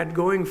Hydro had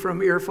going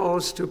from Ear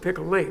Falls to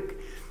Pickle Lake.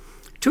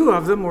 2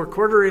 of them were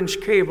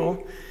 1/4-inch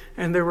cable,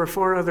 and there were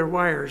 4 other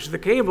wires. The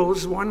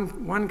cables,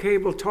 one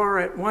cable tore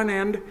at one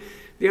end,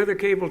 the other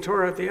cable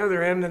tore at the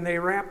other end, and they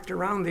wrapped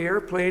around the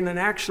airplane. And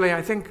actually,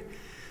 I think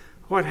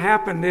what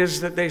happened is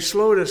that they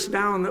slowed us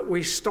down, that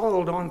we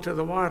stalled onto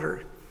the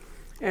water.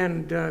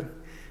 And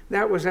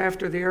that was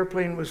after the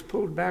airplane was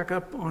pulled back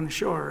up on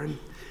shore.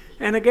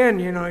 And again,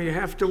 you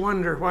have to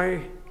wonder,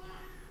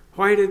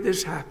 why did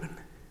this happen?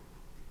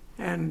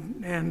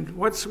 And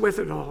what's with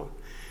it all?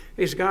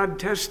 Is God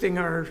testing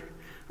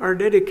our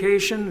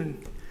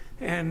dedication?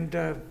 And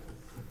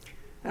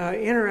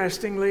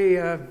interestingly,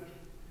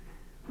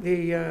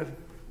 the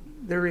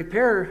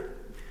repair,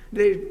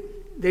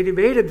 they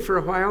debated for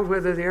a while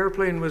whether the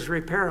airplane was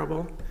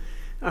repairable.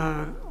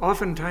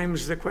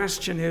 Oftentimes the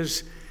question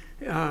is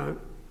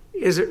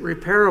it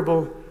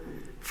repairable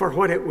for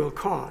what it will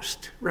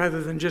cost,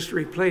 rather than just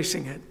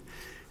replacing it?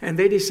 And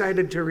they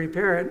decided to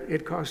repair it.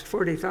 It cost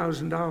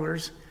 $40,000.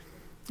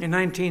 In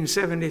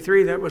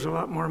 1973, that was a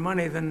lot more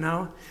money than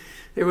now.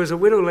 There was a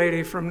widow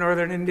lady from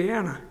northern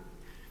Indiana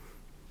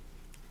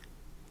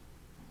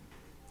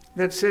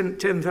that sent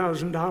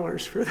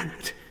 $10,000 for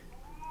that.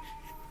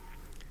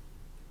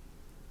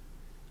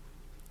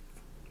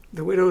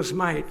 The widow's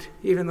mite,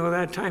 even though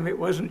that time it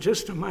wasn't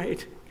just a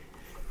mite.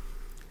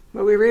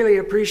 But we really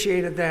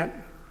appreciated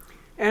that.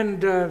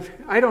 And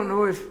I don't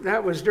know if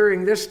that was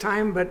during this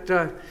time, but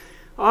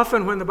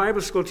often when the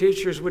Bible school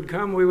teachers would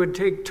come, we would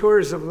take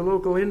tours of the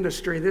local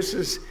industry. This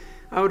is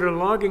out at a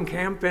logging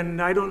camp,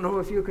 and I don't know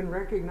if you can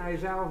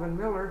recognize Alvin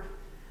Miller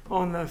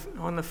on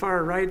the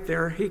far right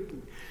there. He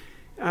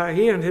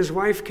and his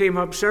wife came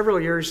up several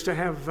years to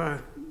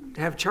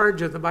have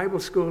charge of the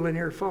Bible school in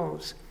Ear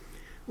Falls.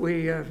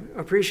 We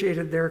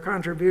appreciated their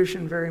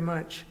contribution very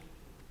much.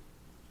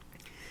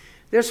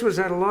 This was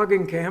at a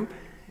logging camp,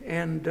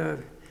 and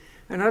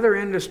another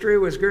industry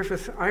was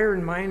Griffith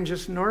Iron Mine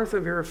just north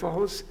of Ear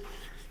Falls.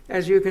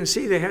 As you can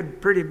see, they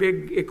had pretty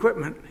big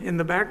equipment. In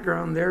the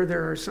background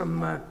there are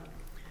some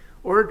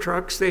ore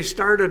trucks. They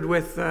started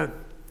with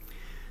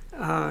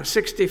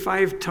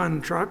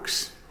 65-ton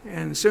trucks,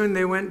 and soon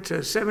they went to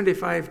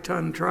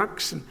 75-ton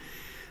trucks, and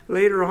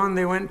later on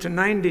they went to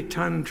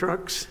 90-ton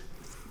trucks.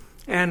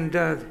 And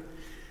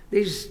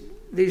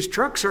these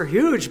trucks are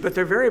huge, but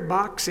they're very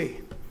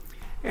boxy.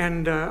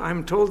 And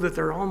I'm told that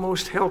they're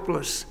almost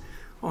helpless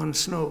on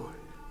snow.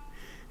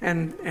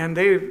 And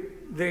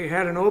they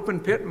had an open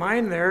pit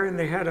mine there, and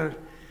they had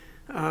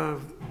a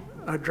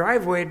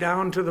driveway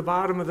down to the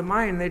bottom of the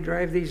mine. They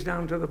drive these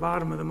down to the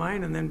bottom of the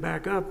mine and then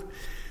back up.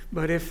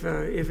 But if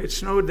it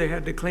snowed, they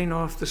had to clean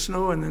off the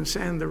snow and then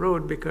sand the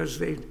road because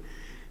they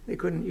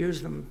couldn't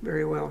use them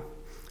very well.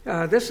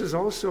 This is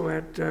also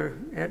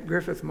at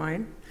Griffith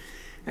Mine,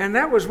 and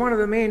that was one of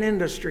the main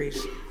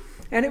industries.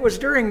 And it was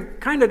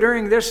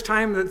during this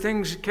time that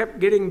things kept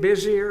getting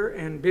busier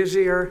and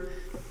busier.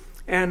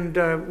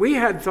 And we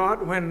had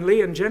thought, when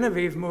Lee and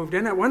Genevieve moved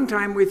in, at one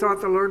time we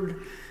thought the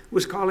Lord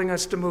was calling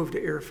us to move to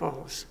Ear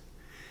Falls.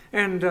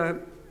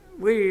 And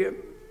we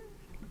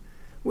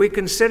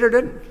considered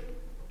it.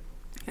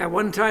 At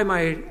one time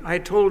I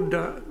told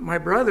my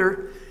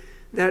brother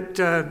that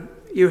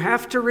you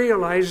have to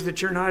realize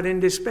that you're not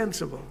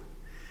indispensable.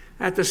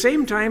 At the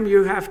same time,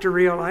 you have to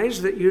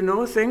realize that you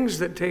know things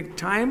that take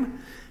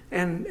time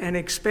and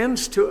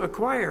expense to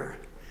acquire.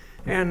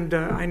 And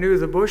I knew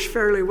the bush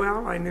fairly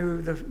well. I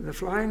knew the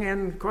flying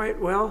end quite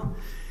well.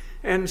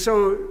 And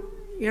so,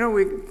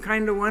 we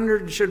kind of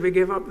wondered, should we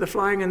give up the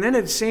flying? And then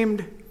it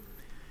seemed,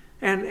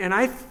 and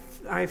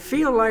I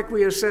feel like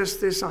we assessed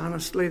this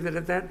honestly, that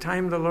at that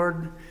time the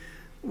Lord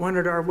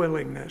wanted our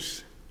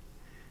willingness.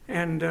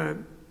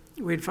 And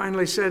we'd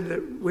finally said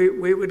that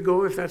we would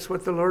go if that's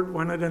what the Lord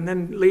wanted. And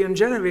then Lee and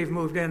Genevieve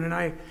moved in, and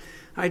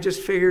I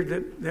just figured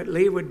that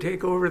Lee would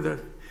take over the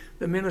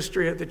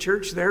ministry at the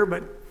church there,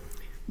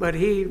 but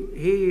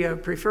he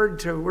preferred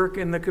to work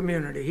in the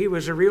community. He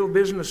was a real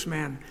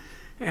businessman,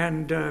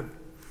 and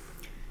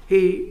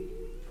he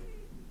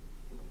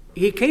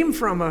came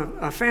from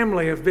a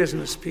family of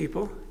business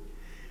people,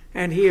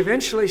 and he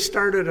eventually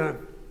started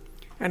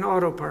an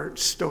auto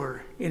parts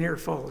store in Ear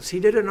Falls. He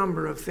did a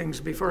number of things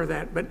before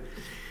that, but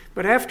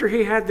after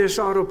he had this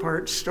auto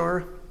parts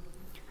store,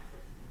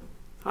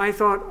 I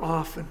thought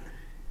often,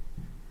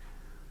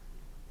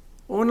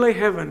 only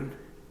heaven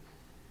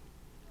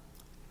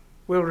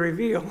will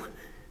reveal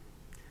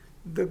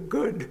the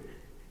good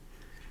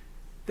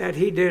that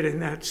he did in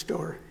that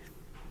store.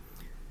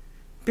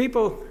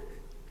 People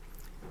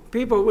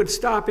would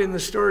stop in the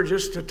store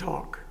just to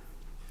talk.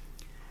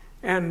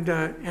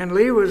 And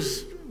Lee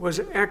was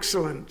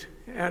excellent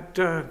at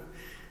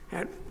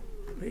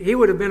he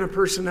would have been a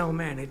personnel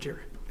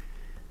manager.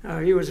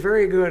 He was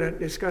very good at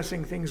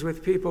discussing things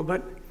with people,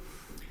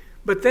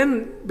 but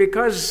then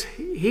because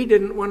he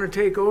didn't want to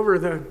take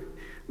over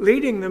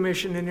leading the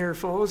mission in Air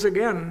Falls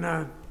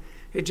again,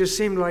 it just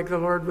seemed like the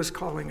Lord was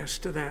calling us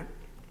to that.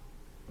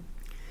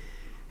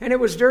 And it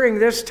was during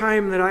this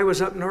time that I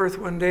was up north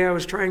one day. I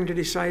was trying to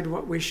decide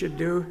what we should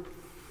do.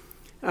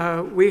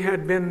 We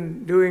had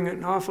been doing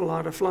an awful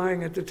lot of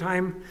flying at the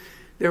time.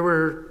 They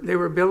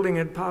were building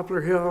at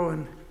Poplar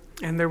Hill,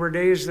 and there were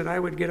days that I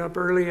would get up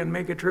early and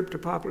make a trip to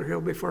Poplar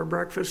Hill before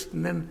breakfast,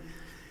 and then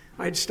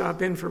I'd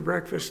stop in for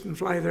breakfast and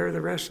fly there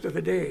the rest of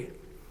the day.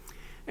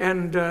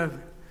 And that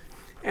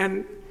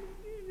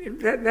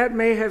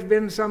may have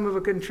been some of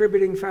a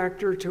contributing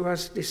factor to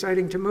us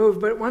deciding to move.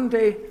 But one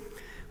day,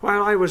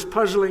 while I was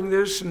puzzling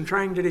this and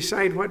trying to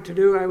decide what to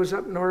do, I was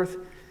up north,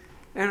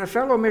 and a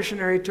fellow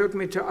missionary took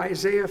me to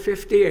Isaiah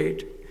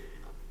 58.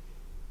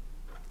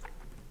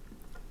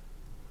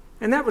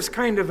 And that was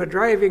kind of a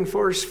driving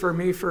force for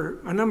me for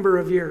a number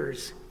of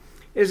years.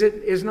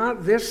 Is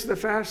not this the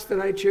fast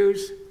that I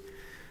choose?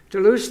 To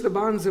loose the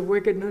bonds of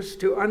wickedness,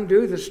 to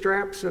undo the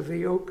straps of the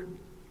yoke,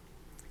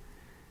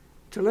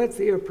 to let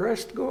the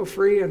oppressed go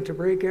free and to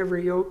break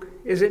every yoke?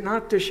 Is it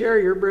not to share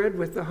your bread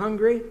with the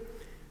hungry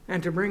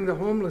and to bring the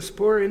homeless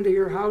poor into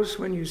your house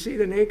when you see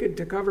the naked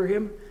to cover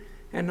him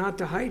and not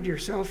to hide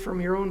yourself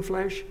from your own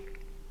flesh?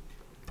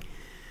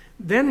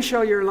 Then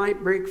shall your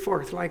light break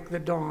forth like the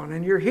dawn,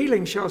 and your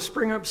healing shall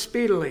spring up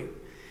speedily.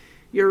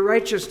 Your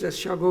righteousness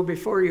shall go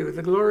before you.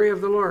 The glory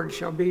of the Lord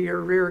shall be your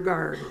rear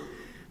guard.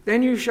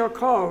 Then you shall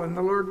call, and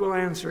the Lord will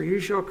answer. You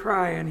shall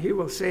cry, and he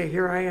will say,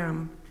 Here I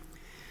am.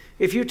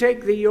 If you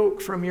take the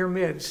yoke from your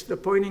midst, the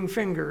pointing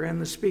finger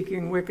and the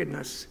speaking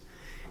wickedness,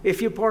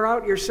 if you pour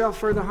out yourself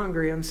for the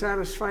hungry and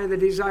satisfy the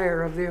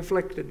desire of the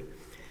afflicted,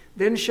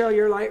 then shall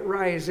your light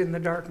rise in the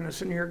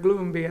darkness, and your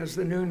gloom be as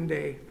the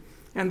noonday.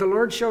 And the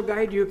Lord shall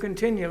guide you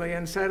continually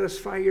and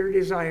satisfy your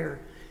desire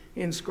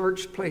in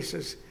scorched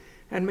places,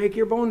 and make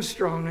your bones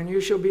strong, and you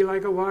shall be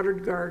like a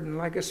watered garden,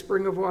 like a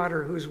spring of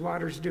water whose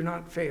waters do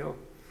not fail.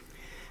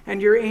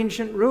 And your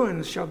ancient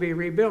ruins shall be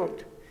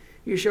rebuilt.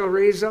 You shall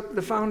raise up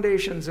the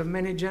foundations of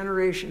many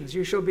generations.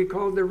 You shall be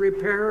called the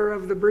repairer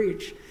of the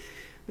breach,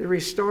 the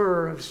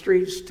restorer of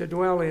streets to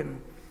dwell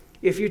in.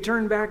 If you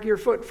turn back your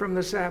foot from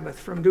the Sabbath,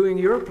 from doing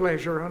your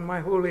pleasure on my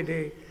holy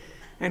day,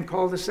 and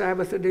call the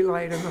Sabbath a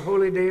delight and the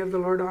holy day of the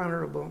Lord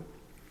honorable.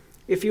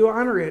 If you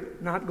honor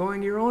it, not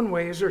going your own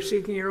ways or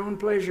seeking your own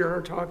pleasure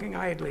or talking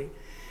idly,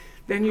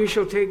 then you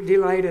shall take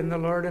delight in the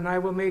Lord, and I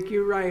will make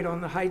you right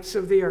on the heights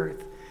of the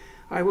earth.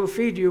 I will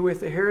feed you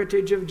with the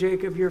heritage of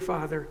Jacob your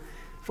father,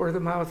 for the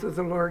mouth of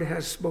the Lord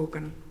has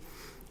spoken.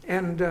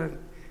 And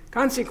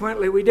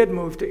consequently, we did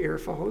move to Air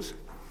Falls.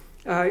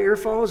 Air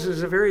Falls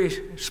is a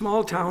very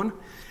small town.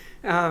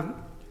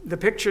 The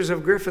pictures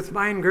of Griffith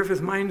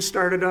Mine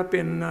started up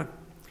in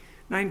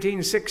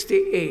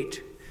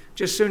 1968,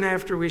 just soon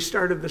after we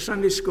started the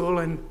Sunday school,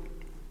 and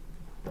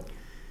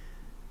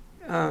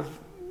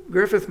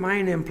Griffith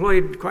Mine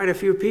employed quite a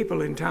few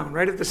people in town.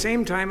 Right at the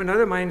same time,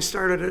 another mine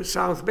started at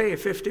South Bay,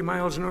 50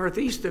 miles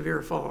northeast of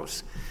Air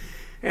Falls.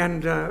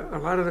 And a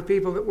lot of the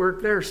people that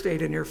worked there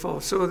stayed in Air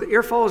Falls. So the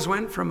Air Falls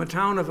went from a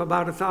town of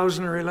about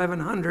 1,000 or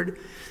 1,100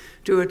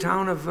 to a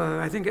town of,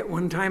 I think at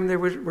one time there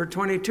were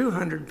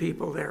 2,200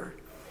 people there.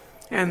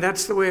 And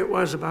that's the way it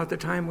was about the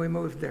time we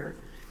moved there.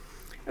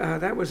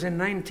 That was in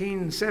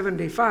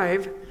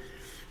 1975,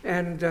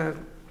 and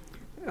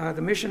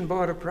the mission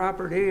bought a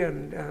property,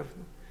 and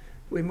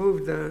we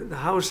moved the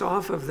house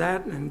off of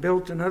that and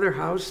built another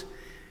house,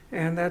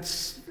 and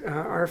that's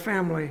our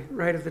family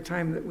right at the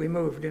time that we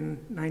moved in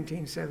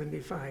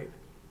 1975.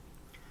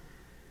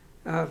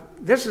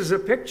 This is a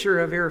picture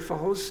of Air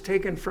Falls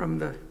taken from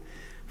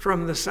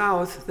the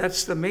south.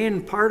 That's the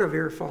main part of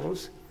Air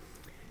Falls,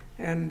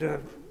 and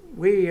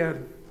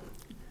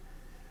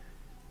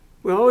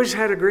we always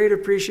had a great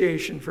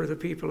appreciation for the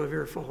people of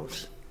Air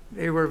Falls.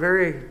 They were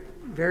very,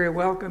 very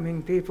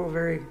welcoming people,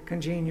 very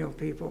congenial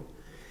people.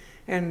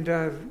 And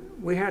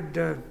we had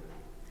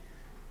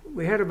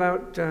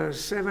about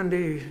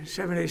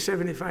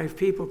 75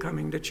 people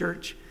coming to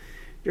church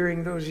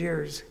during those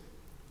years,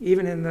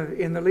 even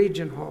in the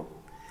Legion Hall.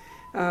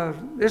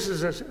 This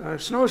is a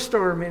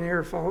snowstorm in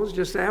Air Falls,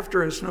 just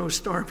after a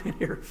snowstorm in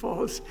Air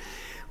Falls.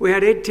 We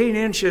had 18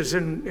 inches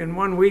in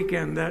one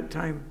weekend that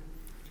time.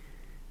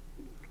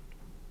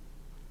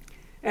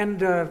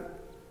 And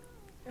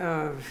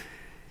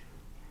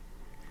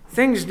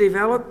things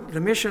developed.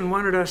 The mission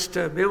wanted us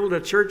to build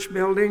a church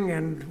building,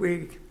 and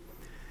we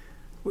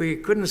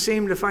couldn't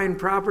seem to find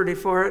property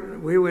for it.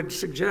 We would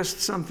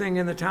suggest something,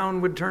 and the town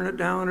would turn it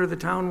down, or the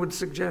town would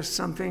suggest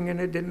something, and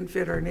it didn't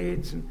fit our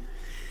needs. And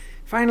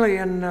finally,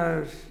 in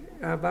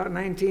about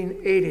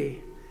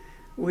 1980,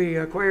 we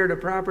acquired a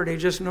property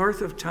just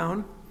north of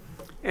town,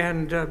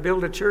 and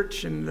build a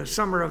church in the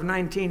summer of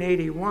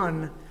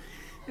 1981.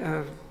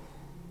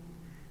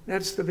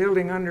 That's the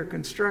building under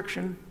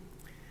construction.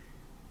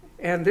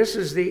 And this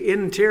is the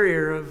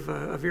interior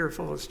of Ear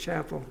Falls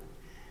Chapel.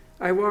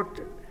 I've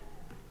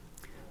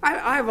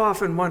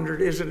often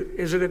wondered, is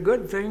it a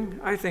good thing?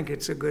 I think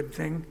it's a good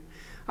thing.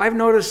 I've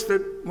noticed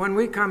that when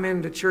we come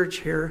into church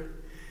here,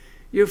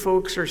 you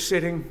folks are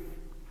sitting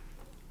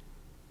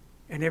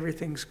and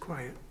everything's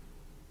quiet.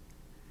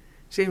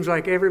 Seems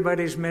like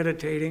everybody's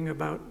meditating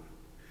about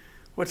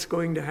what's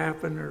going to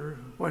happen or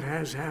what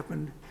has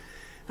happened.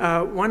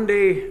 One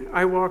day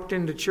I walked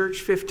into church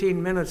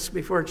 15 minutes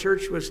before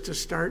church was to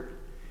start,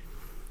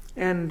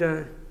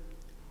 and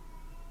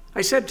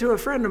I said to a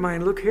friend of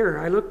mine, look here.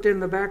 I looked in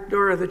the back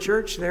door of the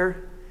church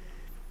there,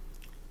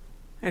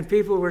 and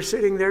people were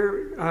sitting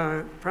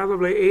there.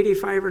 Probably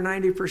 85 or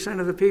 90%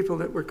 of the people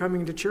that were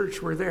coming to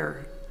church were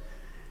there.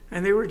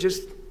 And they were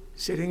just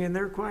sitting in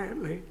there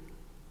quietly.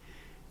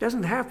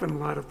 Doesn't happen a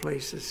lot of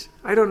places.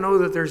 I don't know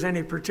that there's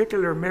any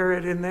particular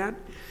merit in that,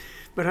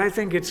 but I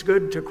think it's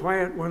good to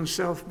quiet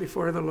oneself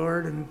before the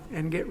Lord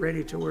and get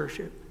ready to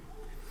worship.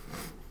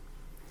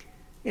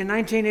 In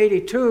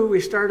 1982,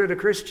 we started a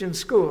Christian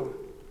school.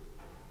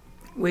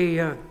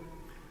 We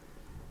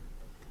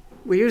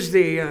used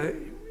the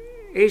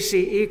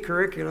ACE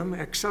curriculum,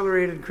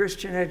 Accelerated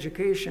Christian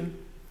Education,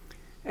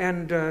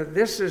 and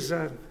this is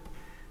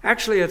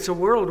actually it's a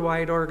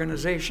worldwide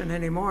organization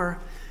anymore.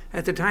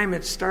 At the time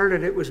it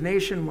started, it was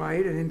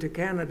nationwide and into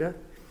Canada,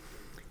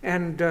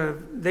 and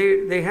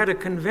they had a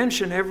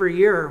convention every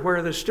year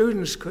where the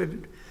students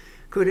could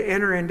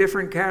enter in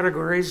different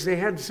categories. They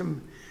had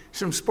some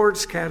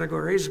sports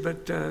categories,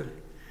 but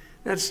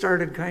that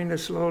started kind of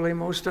slowly.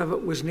 Most of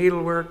it was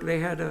needlework. They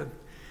had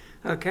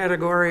a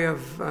category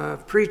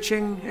of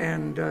preaching,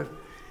 and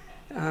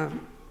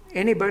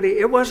anybody,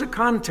 it was a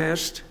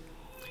contest.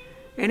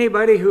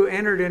 Anybody who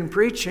entered in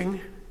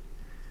preaching,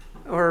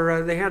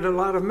 or they had a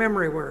lot of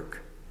memory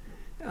work.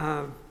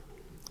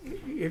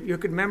 You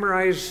could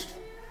memorize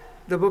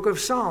the book of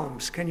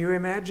Psalms. Can you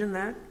imagine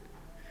that?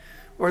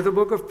 Or the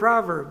book of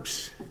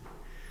Proverbs,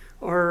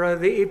 or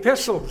the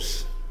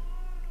epistles,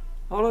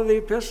 all of the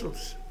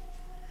epistles.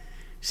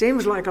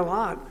 Seems like a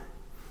lot,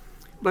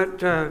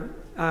 but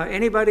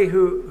anybody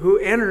who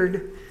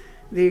entered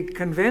the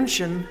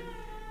convention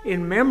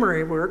in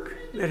memory work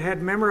that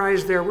had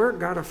memorized their work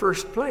got a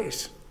first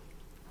place.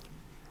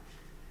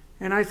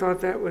 And I thought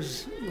that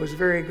was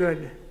very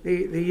good.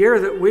 The year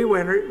that we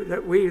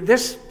went,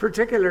 this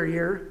particular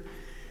year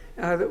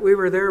that we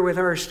were there with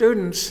our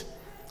students,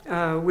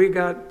 we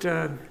got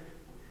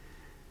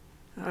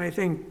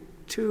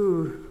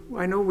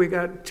we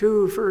got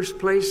two first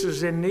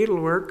places in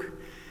needlework,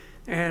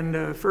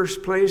 and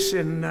first place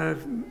in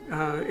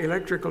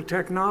electrical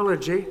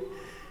technology,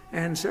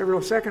 and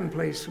several second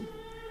place.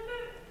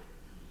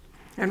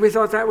 And we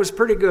thought that was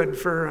pretty good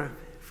for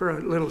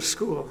a little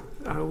school.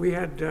 We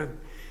had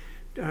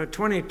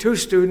 22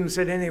 students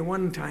at any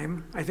one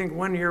time. I think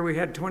one year we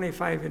had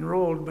 25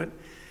 enrolled, but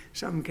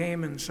some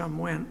came and some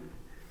went.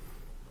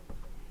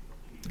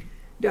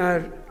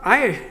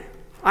 I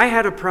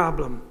had a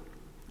problem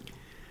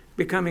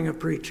becoming a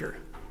preacher.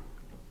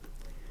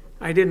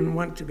 I didn't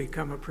want to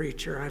become a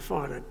preacher. I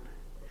fought it.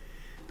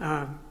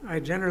 I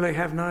generally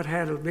have not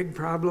had a big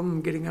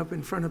problem getting up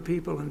in front of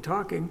people and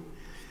talking,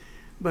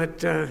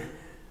 but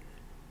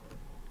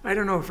I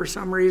don't know, for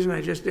some reason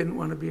I just didn't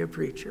want to be a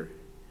preacher.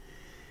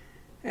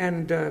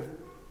 And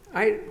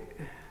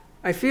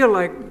I feel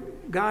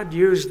like God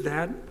used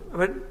that,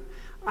 but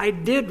I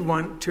did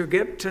want to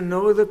get to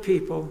know the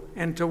people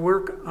and to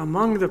work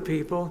among the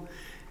people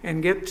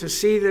and get to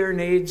see their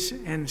needs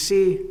and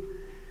see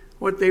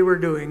what they were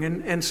doing.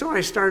 And so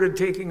I started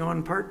taking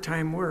on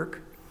part-time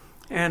work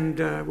and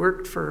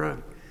worked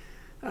for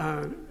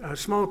a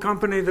small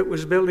company that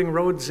was building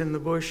roads in the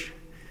bush.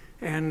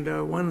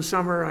 And one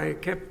summer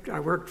I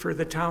worked for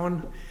the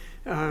town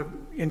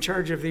in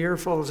charge of the Ear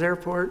Falls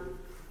Airport.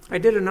 I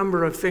did a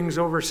number of things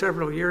over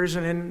several years,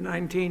 and in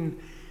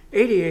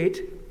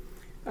 1988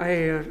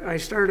 I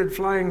started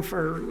flying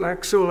for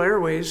Lac Seul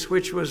Airways,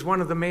 which was one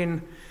of the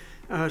main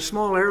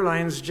small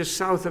airlines just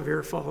south of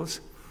Ear Falls.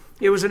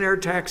 It was an air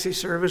taxi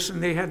service,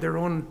 and they had their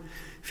own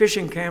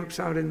fishing camps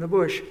out in the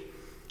bush.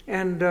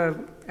 And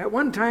at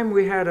one time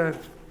we had a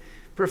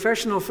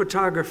professional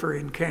photographer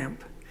in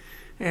camp,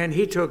 and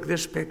he took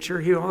this picture.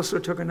 He also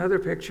took another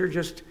picture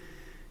just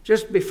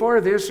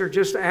before this or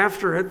just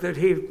after it, that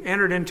he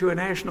entered into a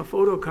national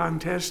photo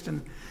contest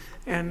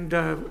and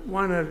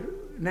won a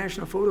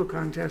national photo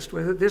contest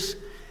with it. This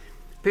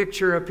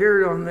picture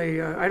appeared on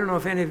the, I don't know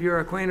if any of you are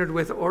acquainted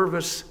with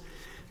Orvis.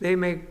 They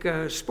make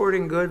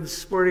sporting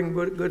goods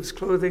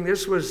clothing.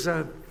 This was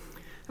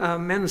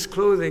men's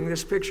clothing.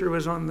 This picture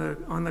was on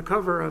the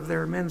cover of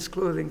their men's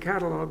clothing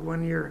catalog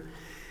one year.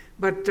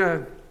 But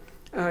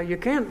you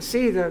can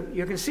see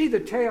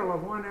the tail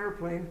of one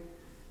airplane.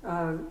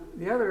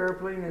 The other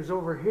airplane is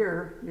over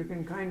here. You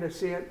can kind of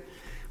see it.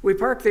 We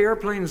parked the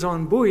airplanes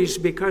on buoys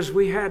because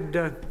we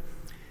had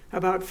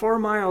about 4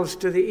 miles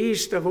to the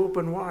east of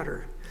open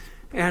water.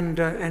 And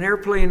an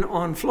airplane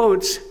on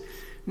floats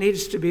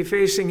needs to be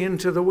facing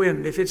into the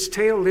wind. If it's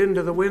tailed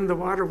into the wind, the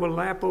water will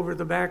lap over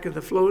the back of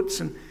the floats,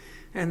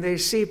 and they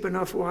seep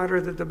enough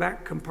water that the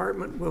back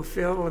compartment will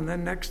fill, and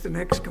then the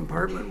next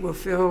compartment will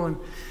fill, and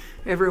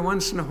every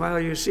once in a while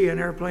you see an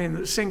airplane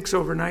that sinks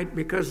overnight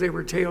because they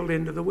were tailed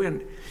into the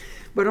wind.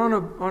 But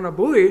on a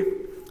buoy,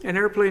 an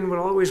airplane will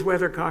always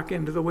weathercock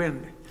into the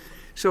wind.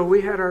 So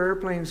we had our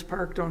airplanes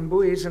parked on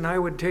buoys, and I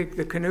would take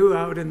the canoe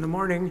out in the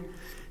morning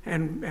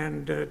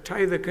and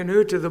tie the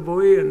canoe to the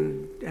buoy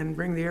and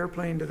bring the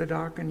airplane to the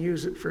dock and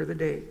use it for the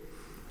day.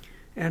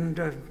 And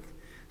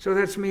so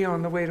that's me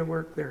on the way to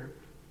work there.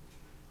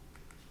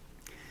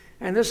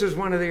 And this is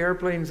one of the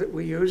airplanes that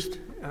we used.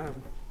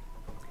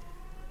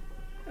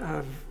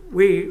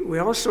 We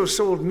also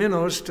sold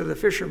minnows to the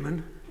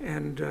fishermen,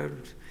 and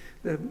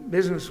the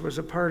business was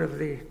a part of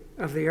the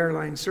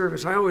airline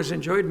service. I always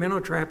enjoyed minnow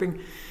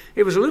trapping.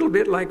 It was a little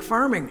bit like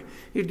farming.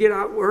 You'd get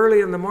out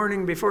early in the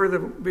morning before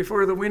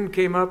the wind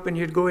came up, and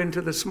you'd go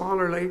into the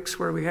smaller lakes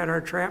where we had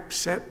our traps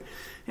set,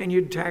 and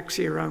you'd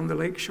taxi around the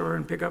lake shore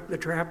and pick up the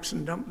traps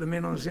and dump the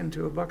minnows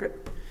into a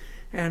bucket.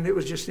 And it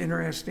was just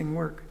interesting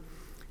work.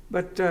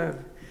 But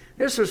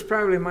this was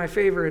probably my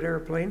favorite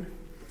airplane.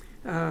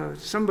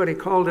 Somebody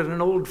called it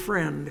an old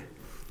friend,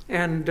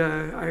 and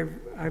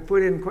I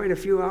put in quite a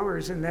few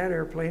hours in that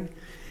airplane.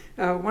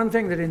 One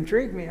thing that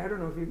intrigued me, I don't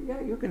know if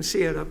you can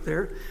see it up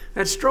there,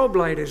 that strobe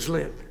light is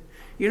lit.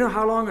 You know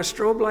how long a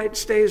strobe light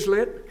stays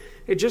lit?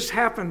 It just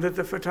happened that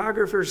the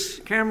photographer's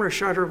camera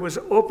shutter was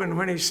open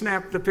when he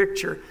snapped the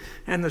picture,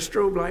 and the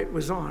strobe light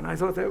was on. I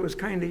thought that was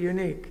kind of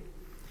unique.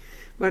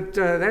 But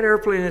that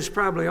airplane is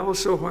probably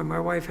also why my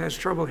wife has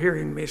trouble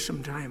hearing me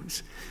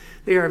sometimes.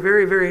 They are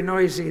very, very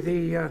noisy.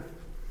 The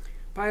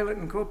pilot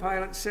and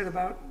co-pilot sit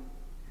about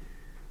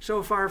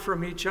so far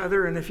from each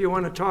other, and if you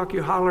want to talk,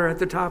 you holler at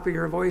the top of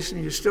your voice,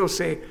 and you still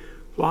say,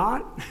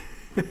 "What?"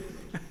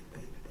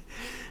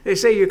 They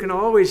say you can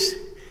always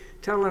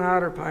tell an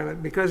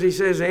autopilot because he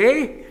says,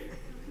 "Eh?"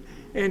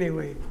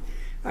 Anyway,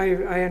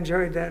 I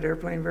enjoyed that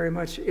airplane very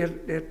much.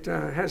 It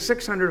has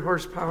 600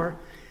 horsepower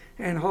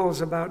and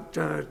hauls about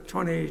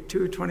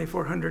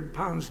 2,400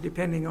 pounds,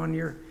 depending on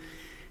your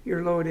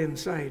load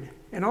inside.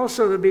 And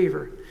also the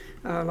Beaver.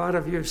 A lot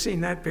of you have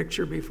seen that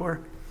picture before.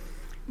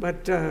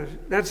 But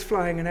that's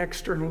flying an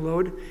external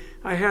load.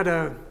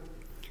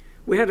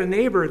 We had a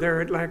neighbor there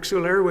at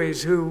Lac-Seul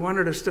Airways who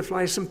wanted us to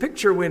fly some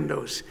picture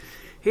windows.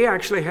 He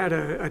actually had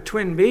a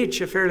Twin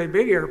Beach, a fairly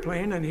big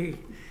airplane, and he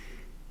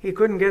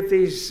couldn't get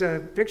these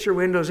picture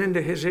windows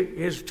into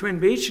his Twin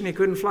Beach, and he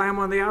couldn't fly them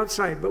on the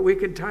outside. But we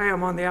could tie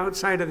them on the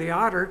outside of the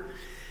Otter,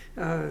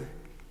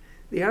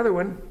 the other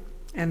one.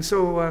 And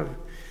so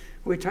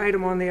we tied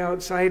them on the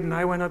outside, and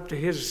I went up to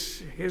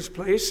his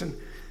place,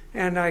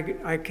 and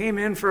I came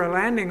in for a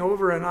landing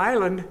over an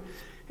island,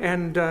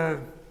 and all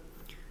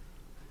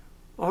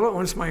at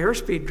once my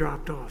airspeed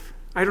dropped off.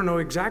 I don't know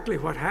exactly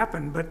what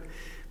happened,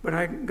 but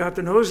I got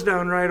the nose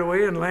down right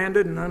away and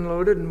landed and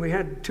unloaded, and we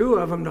had 2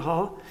 of them to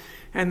haul.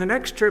 And the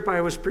next trip I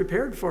was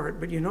prepared for it,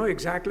 but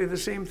exactly the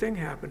same thing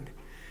happened.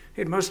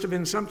 It must have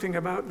been something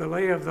about the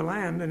lay of the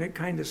land, and it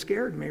kind of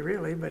scared me,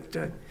 really, but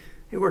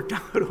it worked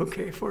out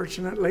okay,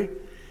 fortunately.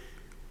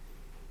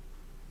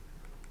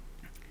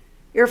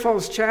 Air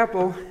Falls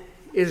Chapel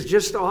is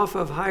just off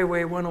of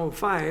Highway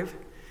 105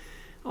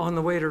 on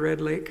the way to Red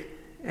Lake,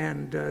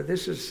 and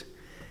this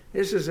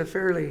is a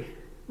fairly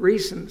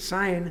recent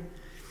sign.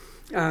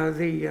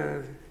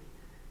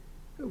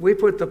 We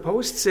put the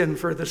posts in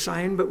for the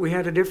sign, but we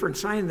had a different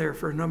sign there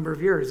for a number of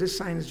years. This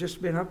sign has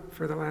just been up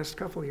for the last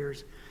couple of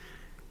years,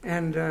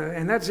 and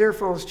that's Air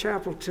Falls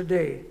Chapel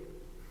today.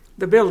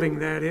 The building,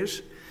 that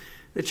is.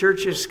 The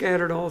church is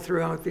scattered all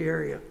throughout the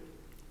area.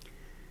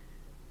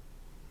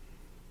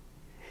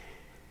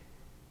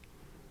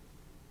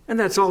 And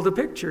that's all the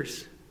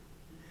pictures.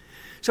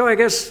 So I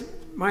guess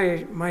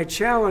my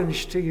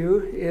challenge to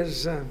you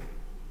is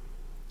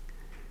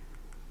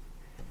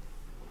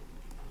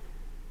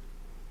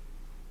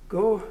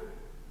go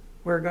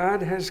where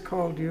God has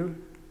called you,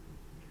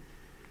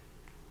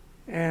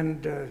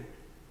 and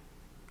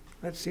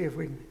let's see if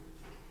we can.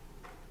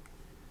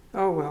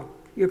 Oh, well,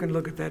 you can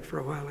look at that for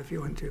a while if you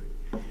want to.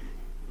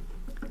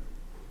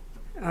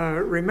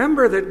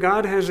 Remember that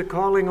God has a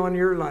calling on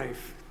your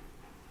life,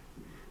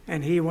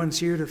 and He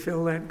wants you to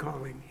fill that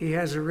calling. He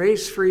has a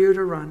race for you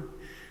to run,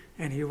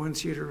 and He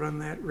wants you to run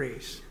that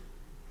race.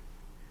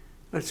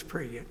 Let's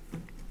pray yet.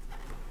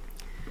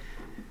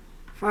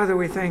 Father,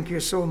 we thank you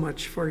so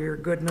much for your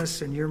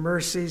goodness and your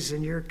mercies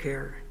and your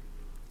care.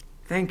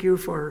 Thank you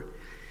for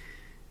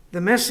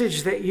the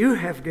message that you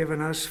have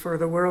given us for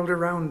the world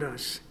around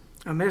us,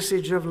 a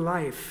message of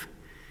life,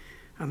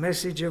 a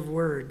message of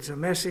words, a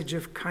message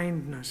of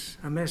kindness,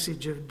 a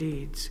message of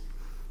deeds.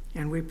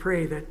 And we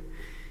pray that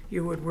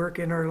you would work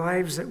in our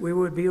lives, that we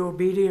would be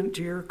obedient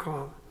to your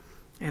call,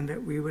 and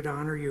that we would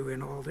honor you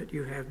in all that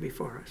you have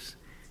before us.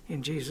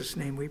 In Jesus'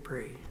 name we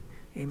pray.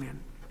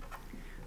 Amen.